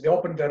Outreach, they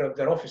opened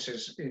their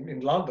offices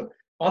in London.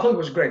 I thought it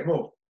was a great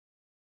move.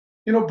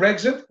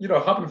 Brexit,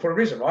 happened for a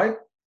reason, right?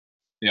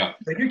 Yeah.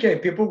 The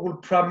UK people will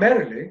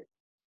primarily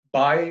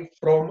buy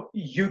from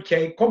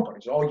UK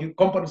companies or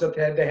companies that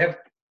they have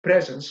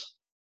presence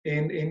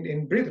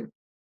in Britain.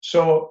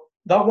 So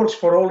that works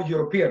for all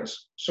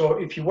Europeans. So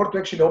if you were to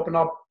actually open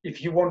up,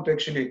 if you want to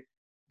actually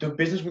do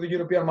business with the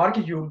European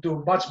market, you'll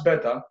do much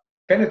better,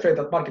 penetrate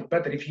that market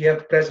better if you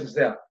have presence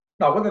there.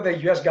 Now, whether they're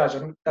US guys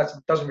or not, that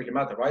doesn't really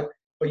matter, right?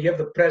 But you have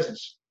the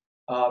presence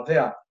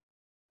there.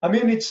 I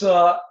mean, it's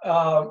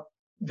the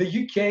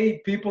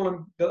UK people,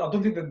 and I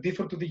don't think they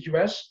differ to the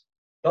US.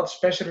 That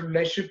special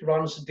relationship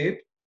runs deep,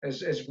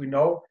 as we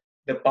know.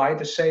 They buy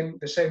the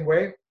same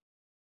way.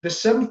 The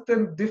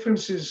certain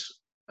differences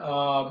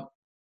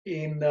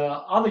in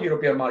other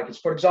European markets.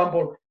 For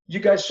example, you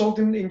guys sold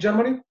in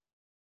Germany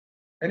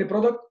any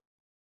product?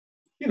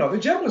 You know, the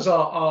Germans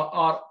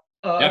are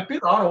a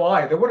bit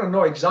ROI. They want to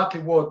know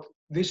exactly what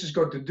this is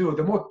going to do.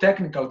 They're more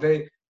technical.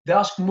 They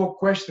ask more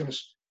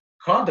questions,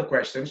 harder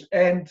questions,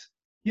 and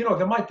you know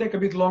they might take a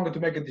bit longer to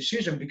make a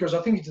decision because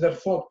I think it's their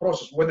thought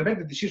process. When they make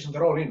the decision,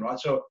 they're all in, right?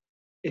 So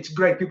it's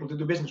great people to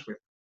do business with.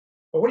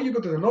 But when you go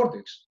to the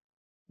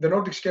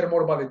Nordics care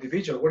more about the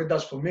individual, what it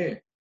does for me.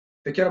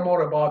 They care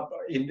more about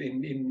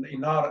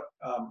in our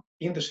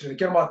industry. They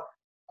care about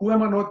who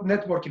am I not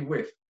networking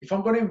with. If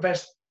I'm going to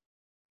invest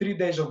 3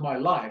 days of my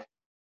life,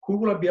 who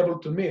will I be able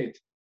to meet?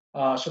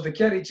 So they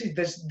care.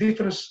 There's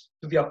difference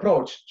to the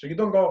approach. So you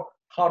don't go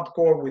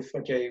hardcore with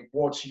okay,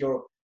 what's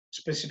your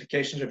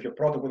specifications of your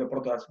product, what the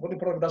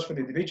product does for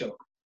the individual.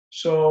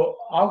 So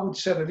I would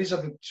say that these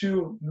are the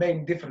two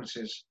main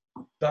differences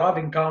that I've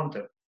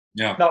encountered.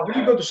 Yeah. Now, when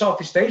you go to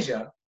Southeast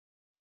Asia,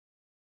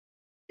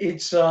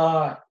 it's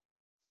a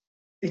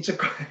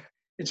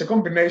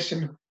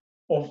combination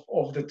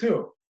of the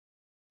two.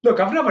 Look,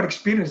 I've never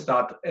experienced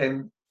that,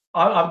 and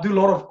I do a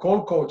lot of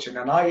cold coaching,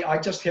 and I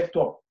just have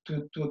to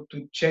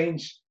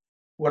change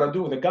what I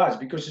do with the guys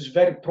because it's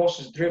very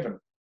process driven.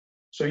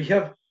 So you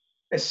have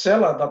a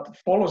seller that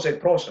follows a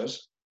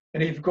process,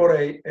 and you've got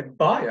a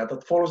buyer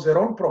that follows their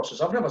own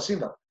process. I've never seen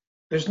that.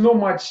 There's no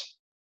much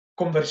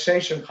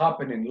conversation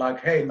happening like,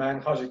 "Hey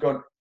man, how's it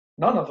going?"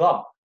 None of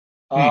that.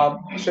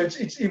 So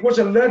it was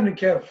a learning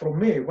curve for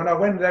me when I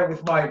went there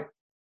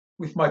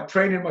with my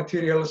training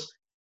materials,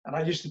 and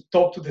I used to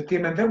talk to the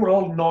team, and they were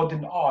all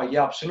nodding, "Oh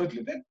yeah,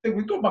 absolutely." Then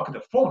we go back to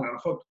the phone, and I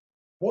thought,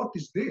 "What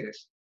is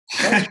this?"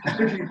 I was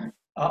completely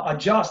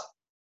adjust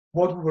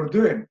what we were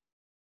doing.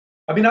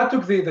 I mean, I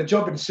took the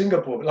job in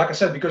Singapore, like I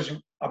said, because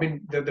I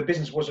mean the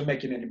business wasn't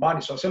making any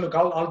money. So I said, "Look,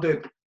 I'll do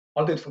it.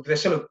 I'll do it for." They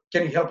said, "Look,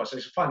 can you help us?" I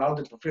said, "Fine, I'll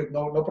do it for free.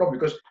 No problem."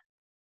 Because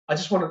I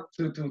just wanted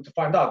to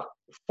find out.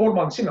 4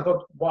 months in, I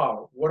thought,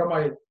 "Wow, what am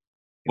I?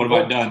 What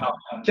have I done?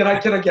 Can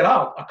I get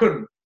out?" I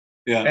couldn't.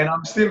 Yeah. And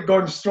I'm still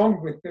going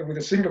strong with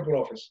the Singapore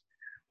office.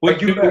 When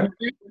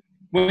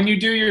you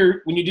do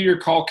your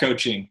call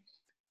coaching,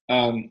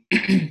 are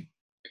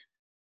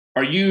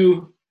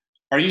you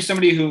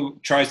somebody who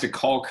tries to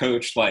call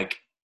coach like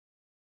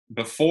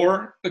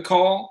before the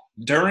call,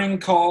 during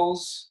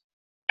calls,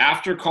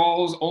 after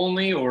calls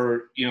only,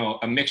 or you know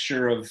a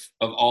mixture of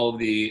all of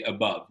the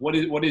above?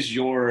 What is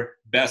your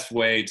best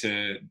way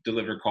to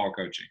deliver call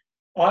coaching?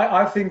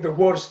 I think the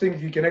worst thing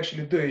you can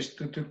actually do is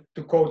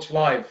to coach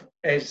live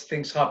as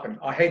things happen.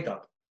 I hate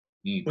that.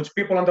 Puts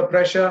people under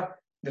pressure.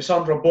 They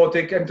sound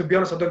robotic, and to be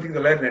honest, I don't think they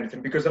learn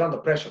anything because they're under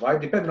pressure, right?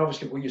 Depending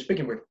obviously who you're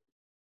speaking with.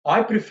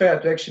 I prefer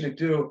to actually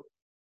do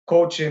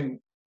coaching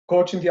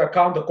the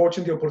account or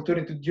coaching the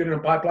opportunity during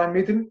a pipeline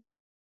meeting,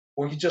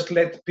 where you just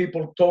let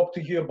people talk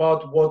to you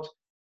about what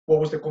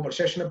was the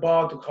conversation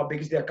about, how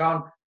big is the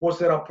account, what's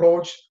their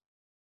approach,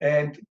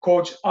 and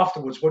coach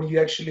afterwards when you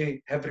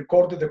actually have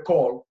recorded the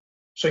call.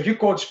 So you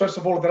coach first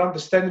of all their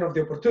understanding of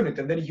the opportunity,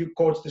 and then you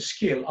coach the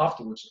skill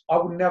afterwards. I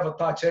would never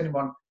touch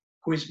anyone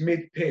who is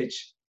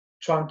mid-pitch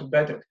trying to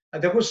better it.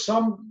 And there was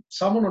someone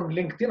on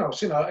LinkedIn I was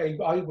seeing.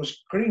 I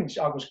was cringe.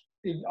 I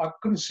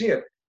couldn't see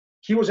it.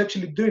 He was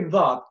actually doing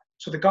that.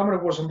 So the camera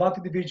was on that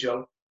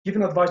individual,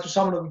 giving advice to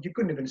someone who you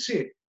couldn't even see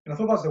it. And I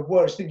thought that's the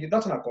worst thing.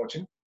 That's not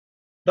coaching.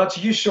 That's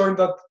you showing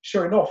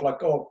off,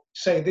 like, oh,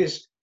 say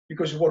this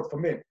because you work for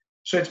me.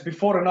 So it's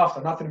before and after,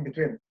 nothing in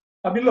between.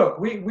 I mean, look,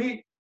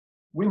 we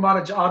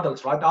manage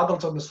adults, right?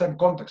 Adults understand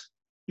context.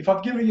 If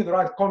I've given you the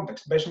right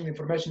context based on the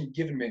information you've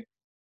given me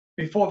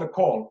before the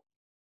call,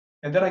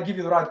 and then I give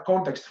you the right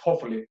context,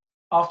 hopefully,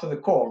 after the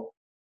call,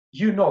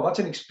 you know that's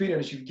an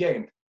experience you've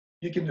gained.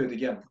 You can do it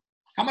again.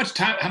 How much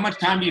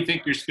time do you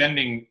think you're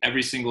spending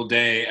every single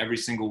day, every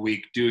single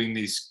week doing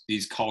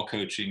these call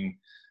coaching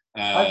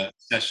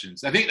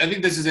sessions? I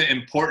think this is an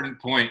important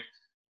point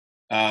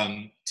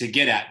to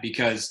get at,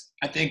 because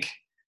I think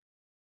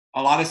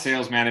a lot of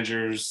sales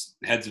managers,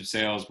 heads of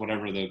sales,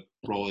 whatever the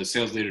role is,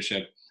 sales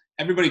leadership,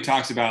 everybody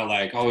talks about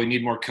like, oh, we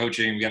need more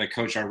coaching. We got to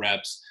coach our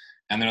reps.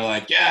 And they're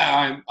like,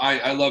 yeah,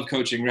 I love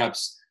coaching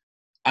reps.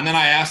 And then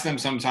I ask them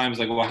sometimes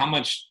like, well, how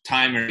much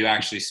time are you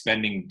actually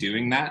spending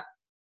doing that?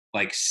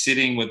 Like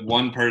sitting with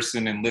one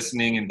person and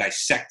listening and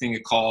dissecting a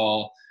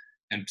call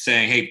and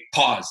saying, hey,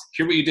 pause,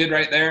 hear what you did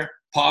right there.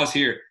 Pause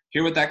here.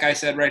 Hear what that guy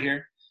said right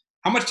here.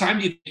 How much time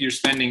do you think you're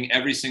spending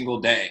every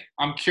single day?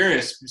 I'm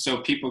curious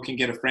so people can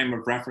get a frame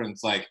of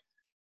reference like,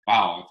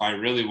 wow, if I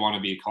really want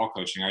to be call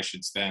coaching, I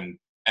should spend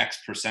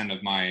X%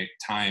 of my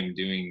time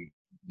doing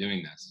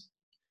this.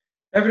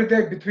 Every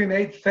day between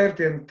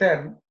 8:30 and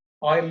 10,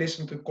 I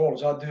listen to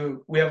calls.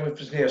 We have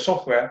obviously a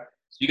software.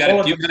 You got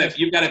it.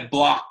 You've got it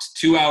blocked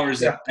 2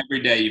 hours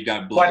every day. You've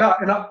got it blocked.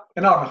 An hour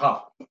and a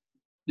half.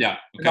 Yeah.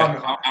 Okay.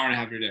 Hour and a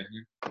half every day.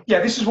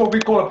 Yeah, this is what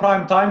we call a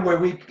prime time, where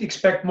we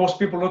expect most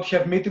people not to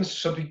have meetings,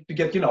 so to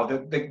get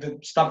the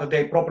start the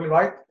day properly,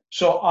 right?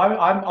 So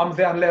I'm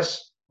there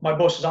unless my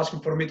boss is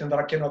asking for a meeting that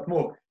I cannot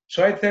move.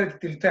 So 8:30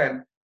 till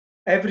 10,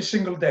 every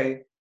single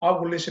day, I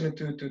will listen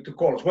to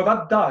calls. What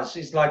that does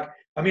is I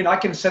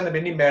can send them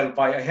an email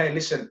via, hey,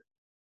 listen,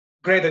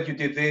 great that you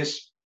did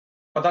this,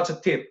 but that's a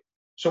tip.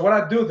 So what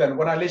I do then,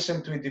 when I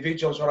listen to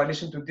individuals or I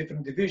listen to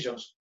different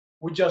divisions,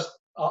 we just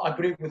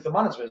agree with the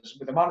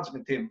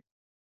management team,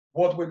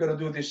 what we're going to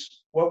do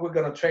what we're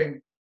going to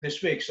train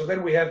this week. So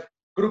then we have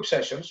group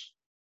sessions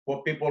where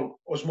people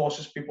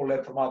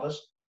learn from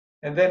others.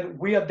 And then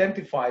we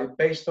identify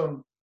based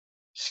on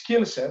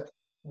skill set,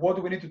 what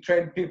do we need to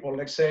train people?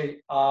 Let's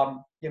say,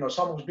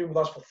 someone who's been with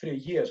us for 3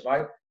 years,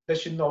 right? They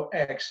should know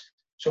X.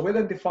 So we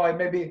identify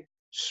maybe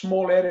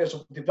small areas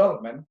of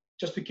development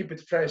just to keep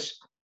it fresh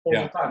all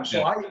the time.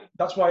 So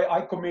that's why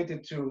I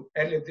committed to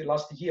earlier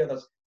last year that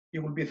it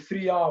will be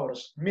 3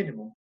 hours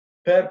minimum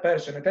per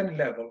person at any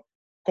level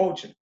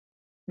coaching.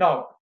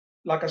 Now,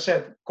 like I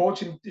said,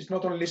 coaching is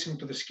not only listening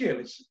to the skill;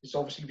 it's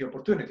obviously the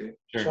opportunity.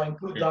 Sure. So I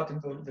include that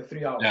into the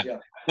 3 hours. Yeah.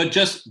 But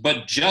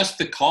just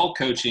the call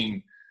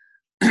coaching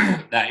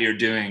that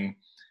you're doing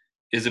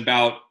is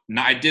about.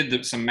 I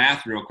did some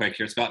math real quick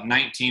here. It's about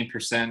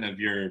 19% of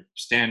your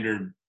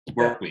standard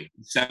work week.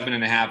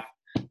 7.5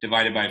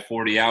 divided by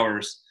 40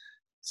 hours.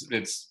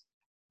 It's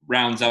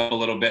rounds up a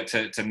little bit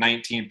to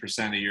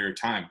 19% of your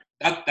time.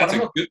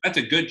 That's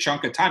a good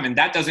chunk of time, and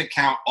that doesn't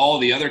count all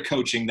the other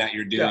coaching that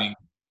you're doing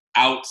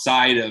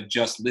outside of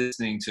just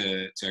listening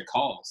to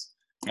calls,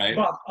 right?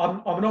 But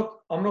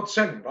I'm not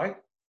selling, right?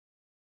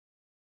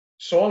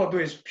 So all I do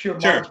is pure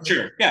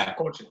management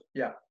coaching.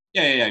 Yeah.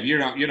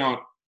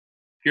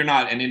 You're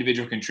not an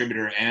individual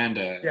contributor and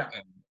a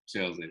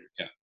sales leader.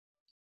 Yeah.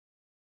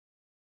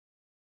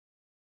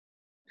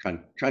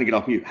 Trying to get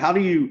off mute. How do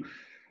you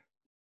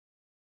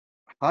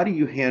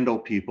handle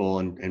people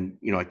and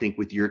I think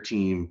with your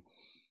team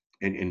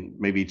and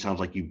maybe it sounds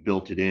like you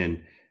built it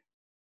in,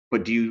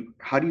 but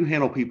how do you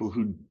handle people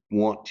who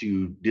want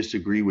to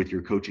disagree with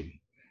your coaching?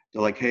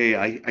 They're like, hey,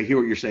 I hear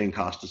what you're saying,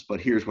 Costas,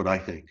 but here's what I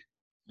think.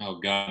 Oh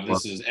God,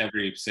 this is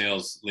every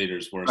sales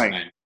leader's worst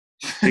nightmare.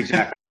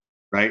 Exactly.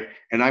 Right.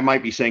 And I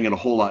might be saying it a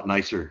whole lot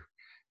nicer.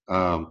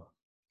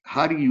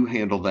 How do you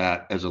handle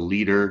that as a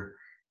leader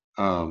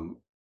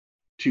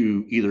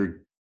to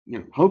either,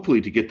 hopefully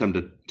to get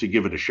them to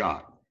give it a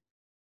shot,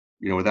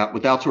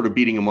 without sort of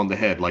beating them on the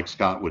head like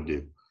Scott would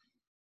do?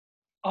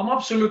 I'm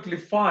absolutely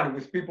fine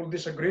with people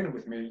disagreeing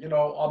with me.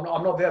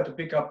 I'm not there to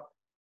pick up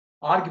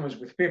arguments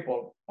with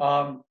people.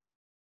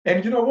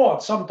 And you know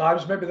what?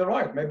 Sometimes maybe they're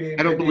right.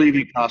 I don't believe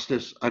you,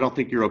 Costas. I don't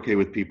think you're okay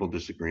with people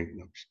disagreeing.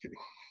 No, I'm just kidding.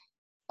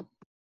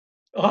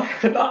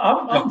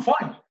 I'm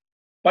fine.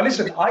 But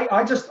listen,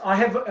 I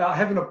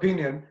have an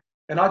opinion,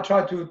 and I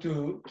try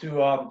to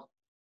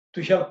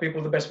help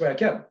people the best way I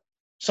can.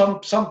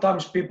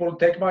 Sometimes people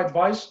take my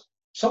advice.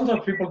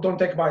 Sometimes people don't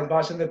take my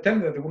advice, and they tell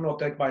me that they will not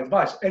take my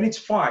advice, and it's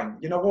fine.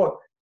 You know what?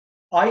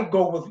 I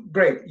go with,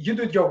 great, you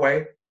do it your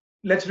way.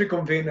 Let's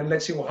reconvene and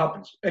let's see what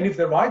happens. And if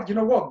they're right, you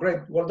know what? Great,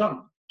 well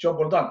done, job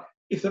well done.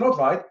 If they're not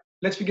right,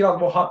 let's figure out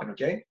what happened,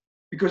 okay?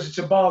 Because it's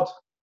about,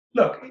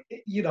 look,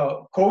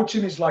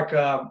 coaching is like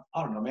I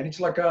don't know, man. It's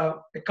like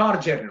a car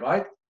journey,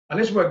 right?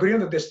 Unless we agree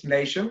on the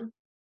destination,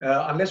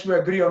 unless we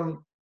agree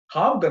on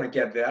how we're gonna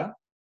get there,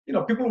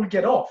 people will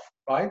get off,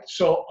 right?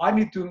 So I'm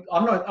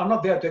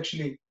not there to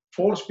actually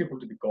force people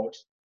to be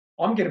coached.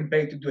 I'm getting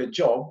paid to do a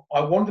job.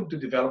 I want them to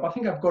develop. I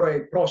think I've got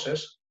a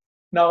process.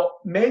 Now,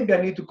 maybe I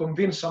need to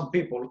convince some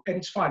people, and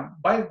it's fine.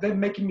 By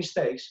them making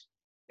mistakes,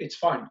 it's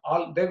fine.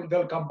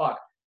 They'll come back.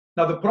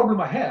 Now, the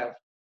problem I have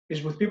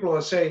is with people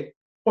that say,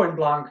 point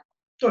blank,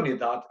 don't need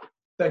that.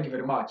 Thank you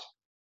very much.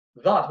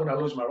 That, when I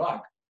lose my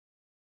rag,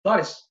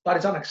 that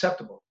is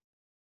unacceptable.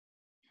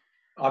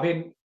 I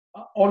mean,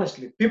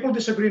 honestly, people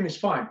disagreeing is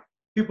fine.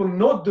 People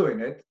not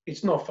doing it,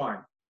 it's not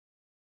fine.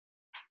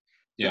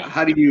 Yeah.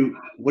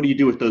 What do you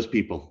do with those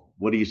people?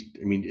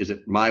 Is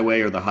it my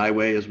way or the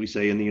highway, as we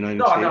say in the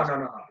United States?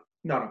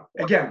 No.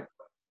 Again,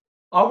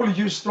 I will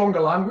use stronger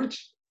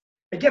language.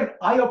 Again,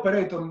 I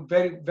operate on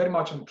very, very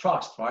much on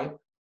trust, right?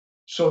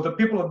 So the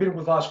people have been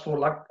with us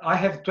for, I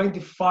have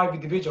 25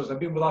 individuals that have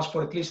been with us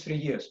for at least 3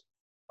 years.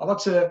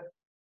 That's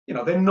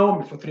they know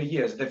me for 3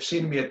 years. They've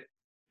seen me at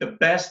the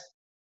best,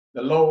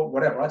 the low,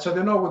 whatever, right? So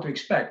they know what to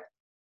expect.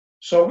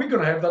 So we're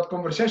gonna have that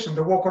conversation.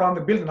 They walk around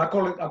the building. I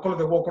call it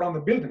the walk around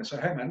the building. I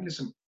say, hey man,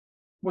 listen,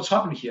 what's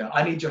happening here?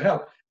 I need your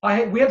help.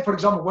 We had, for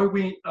example, when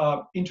we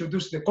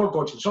introduced the call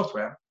coaching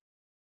software,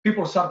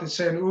 people started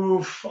saying,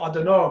 oof, I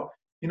don't know,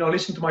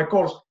 listen to my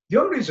calls. The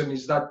only reason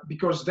is that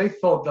because they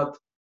thought that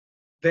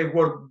they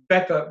were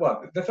better.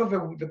 Well, they thought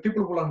that the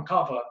people will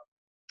uncover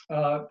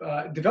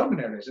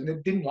development areas, and they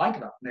didn't like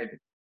that maybe.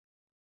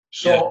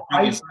 So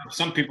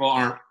some people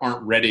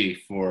aren't ready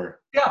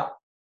for. Yeah.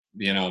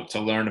 to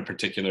learn a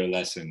particular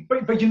lesson.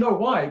 But you know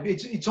why?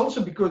 It's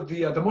also because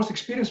the most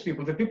experienced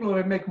people, the people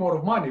that make more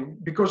of money,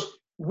 because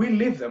we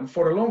live them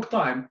for a long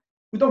time.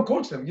 We don't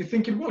coach them. You're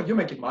thinking, well, you're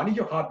making money,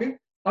 you're happy.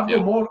 I've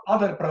got more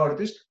other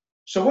priorities.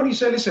 So when you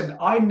say, listen,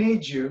 I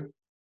need you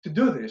to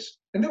do this,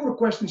 and there were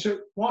questions,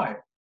 why?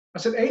 I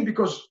said, A,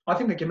 because I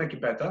think they can make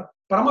it better,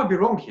 but I might be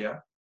wrong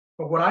here.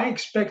 But what I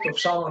expect of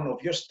someone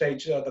of your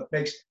stage that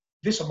makes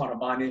this amount of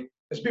money,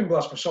 has been with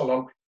us for so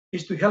long,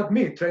 is to help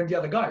me train the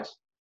other guys.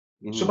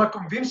 Mm-hmm. So by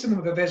convincing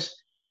them that there's,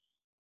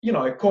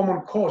 a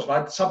common cause,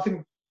 right?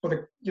 Something for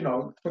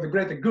the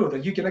greater good,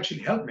 that you can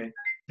actually help me.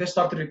 They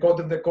started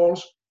recording the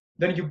calls.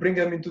 Then you bring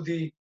them into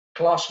the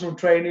classroom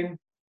training.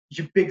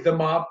 You pick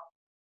them up,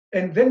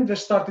 and then they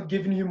started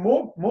giving you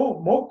more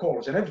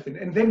calls and everything.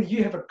 And then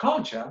you have a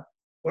culture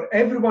where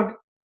everyone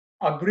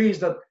agrees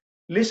that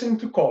listening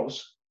to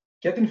calls,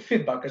 getting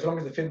feedback, as long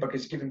as the feedback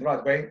is given the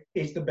right way,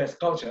 is the best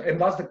culture.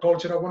 And that's the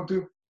culture I want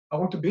to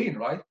be in,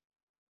 right?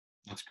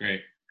 That's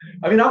great.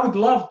 I mean, I would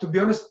love, to be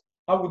honest,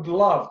 I would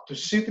love to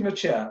sit in a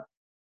chair,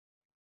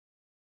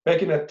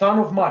 making a ton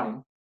of money,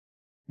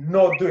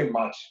 not doing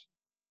much.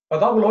 But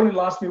that will only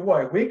last me,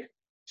 what, a week,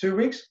 2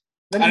 weeks?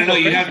 Then I don't know.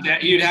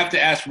 You'd have to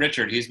ask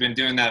Richard. He's been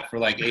doing that for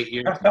like 8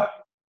 years.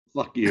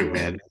 Fuck you,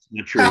 man. That's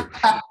not true.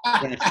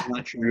 That's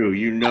not true.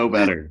 You know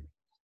better.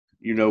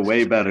 You know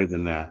way better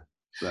than that.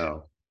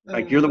 So,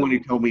 like, you're the one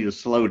who told me to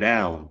slow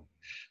down,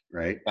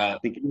 right? I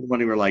think you're the one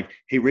who were like,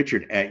 "Hey,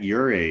 Richard, at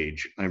your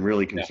age, I'm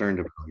really concerned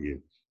about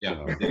you."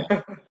 Yeah. So,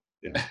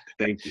 yeah.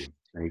 Thank you.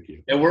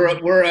 Yeah,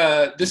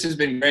 we're this has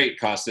been great,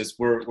 Costas.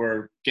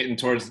 We're getting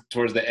towards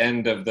the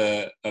end of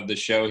the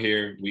show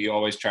here. We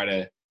always try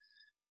to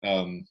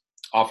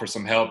offer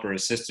some help or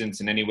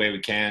assistance in any way we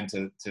can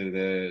to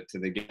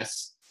the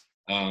guests.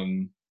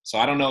 So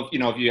I don't know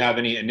if you have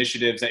any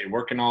initiatives that you're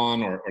working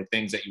on or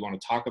things that you want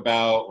to talk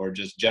about, or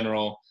just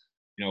general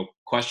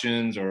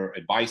questions or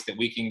advice that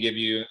we can give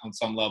you on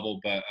some level.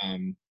 But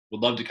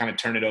would love to kind of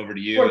turn it over to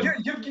you. Well,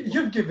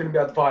 you've given me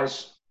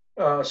advice,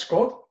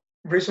 Scott,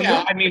 recently.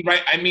 Yeah, I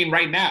mean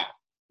right now.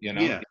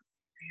 Yeah.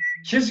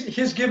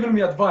 He's given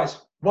me advice,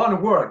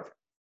 one word.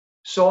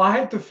 So I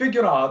had to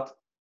figure out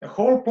a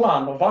whole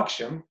plan of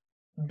action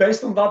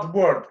based on that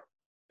word.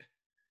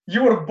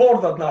 You were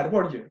bored that night,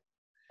 weren't you?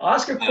 I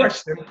asked a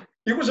question.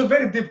 It was a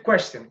very deep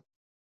question.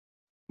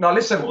 Now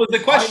listen. What was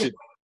the question?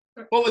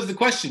 What was the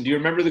question? Do you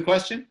remember the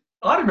question?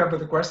 I remember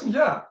the question.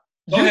 Yeah.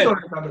 Go ahead.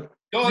 Don't remember.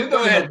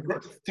 Go ahead.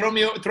 Throw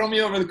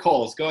me over the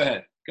coals. Go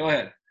ahead.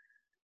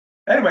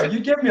 Anyway, you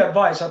gave me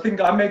advice. I think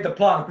I made the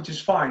plan, which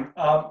is fine.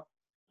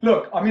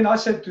 Look, I mean, I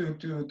said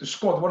to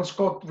Scott, when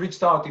Scott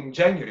reached out in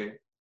January,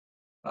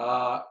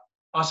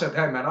 I said,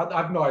 hey, man, I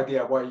have no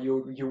idea why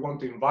you want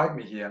to invite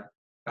me here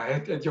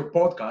at your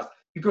podcast.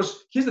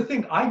 Because here's the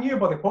thing, I knew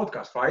about the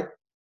podcast, right?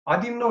 I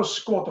didn't know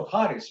Scott or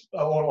Harris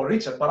or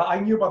Richard, but I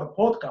knew about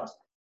the podcast.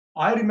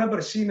 I remember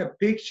seeing a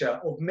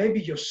picture of maybe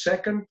your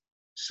second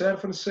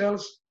Surf and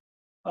Sales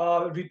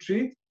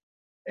retreat.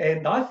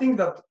 And I think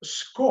that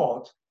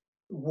Scott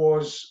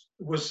was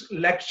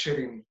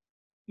lecturing,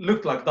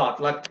 looked like that.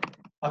 Like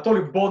I told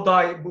you,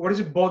 Bondi, what is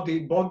it?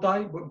 Bondi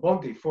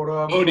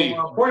for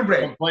Point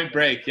Break. Point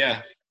Break,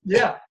 yeah.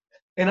 Yeah,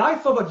 and I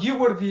thought that you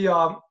were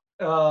the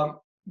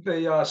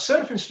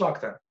surf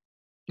instructor.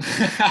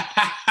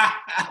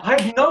 I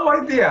had no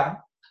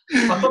idea.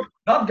 I thought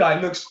that guy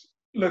looks.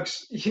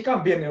 He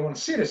can't be anyone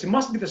serious. He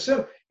must be the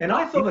surf. And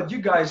I thought that you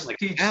guys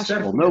teach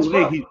surfing. No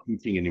way he's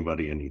teaching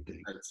anybody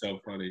anything. That's so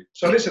funny.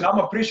 So listen, I'm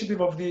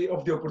appreciative of the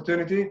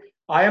opportunity.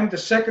 I am the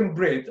second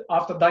Brit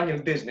after Daniel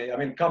Disney. I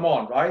mean, come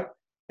on, right?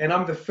 And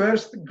I'm the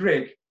first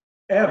Greek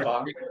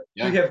ever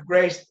to have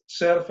graced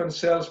Surf and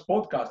Sales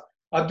podcast.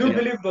 I do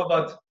believe though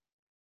that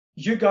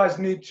you guys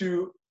need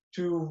to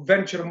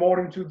venture more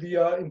into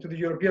the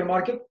European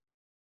market.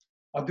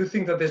 I do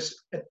think that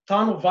there's a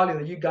ton of value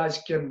that you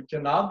guys can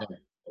add.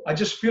 I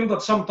just feel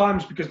that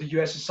sometimes, because the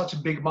US is such a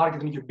big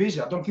market and you're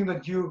busy, I don't think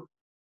that you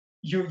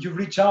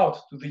reach out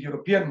to the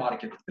European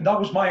market. And that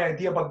was my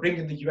idea about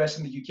bringing the US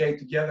and the UK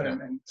together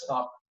and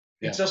stuff.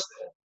 It's just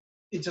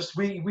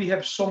we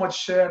have so much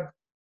shared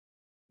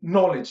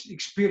knowledge,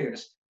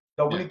 experience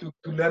that we need to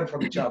learn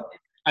from each other.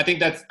 I think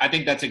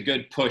that's a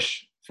good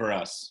push for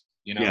us.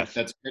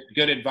 That's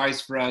good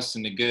advice for us,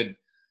 and a good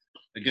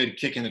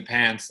kick in the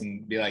pants,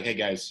 and be like, hey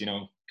guys,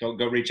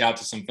 go reach out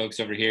to some folks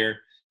over here.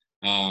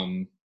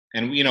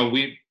 And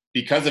we,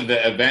 because of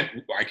the event,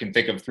 I can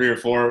think of 3 or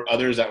 4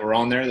 others that were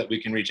on there that we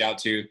can reach out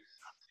to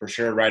for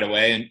sure right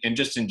away. And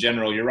just in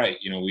general, you're right.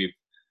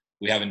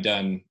 We haven't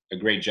done a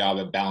great job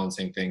at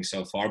balancing things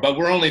so far, but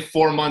we're only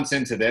 4 months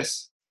into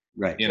this,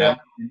 right?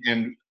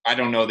 And I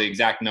don't know the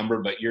exact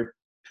number, but you're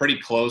pretty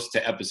close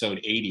to episode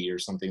 80 or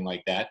something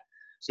like that.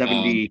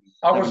 70.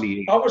 I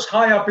was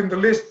high up in the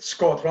list,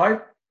 Scott,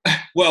 right?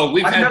 Well,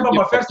 I remember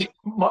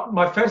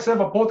my first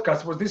ever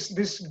podcast was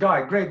this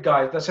guy, great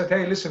guy, that said,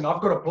 hey, listen, I've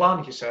got a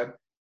plan, he said.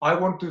 I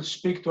want to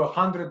speak to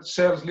 100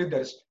 sales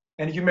leaders,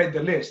 and you made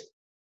the list.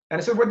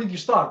 And I said, when did you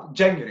start?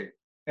 January.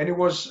 And it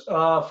was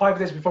 5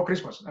 days before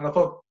Christmas. And I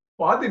thought,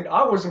 Well,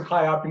 I wasn't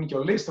high up in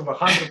your list of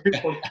 100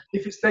 people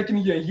if it's taking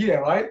you a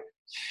year, right?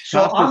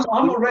 So Costas,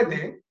 I'm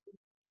already.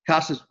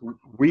 Costas,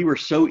 we were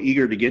so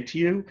eager to get to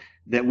you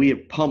that we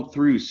have pumped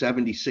through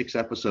 76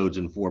 episodes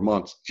in 4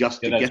 months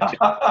just to get to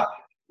you,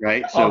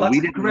 right? So Oh, that's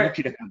we didn't great. want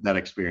you to have that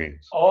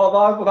experience. Oh,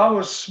 that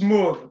was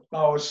smooth.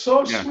 That was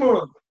so Yeah.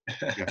 smooth.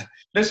 Yeah.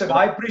 Listen,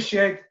 I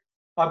appreciate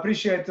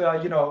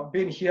you know,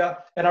 being here,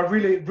 and I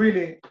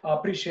really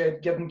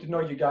appreciate getting to know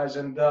you guys,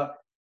 and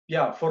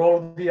yeah, for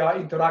all the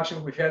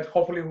interaction we've had.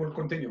 Hopefully, we'll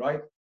continue,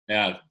 right?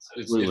 Yeah,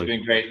 it's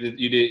been great.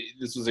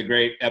 This was a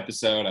great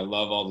episode. I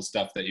love all the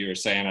stuff that you were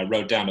saying. I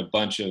wrote down a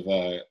bunch of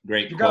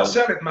great You quotes.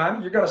 gotta sell it,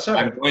 man. You gotta sell it.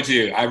 I'm going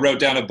to. I wrote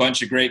down a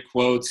bunch of great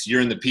quotes.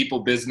 You're in the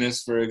people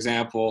business, for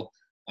example.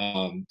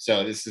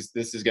 So this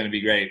is going to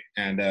be great.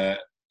 And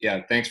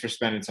yeah, thanks for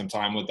spending some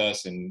time with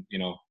us. And you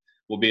know,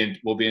 we'll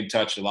be in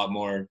touch a lot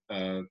more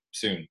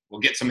soon.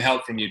 We'll get some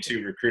help from you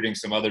too, recruiting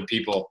some other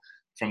people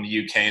from the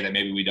UK that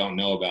maybe we don't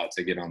know about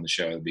to get on the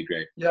show. It'd be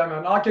great. Yeah,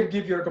 man. I can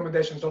give you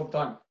recommendations all the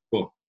time.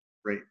 Cool.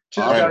 Great.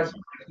 Cheers, All right. guys.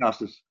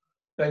 Costas.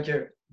 Thank you.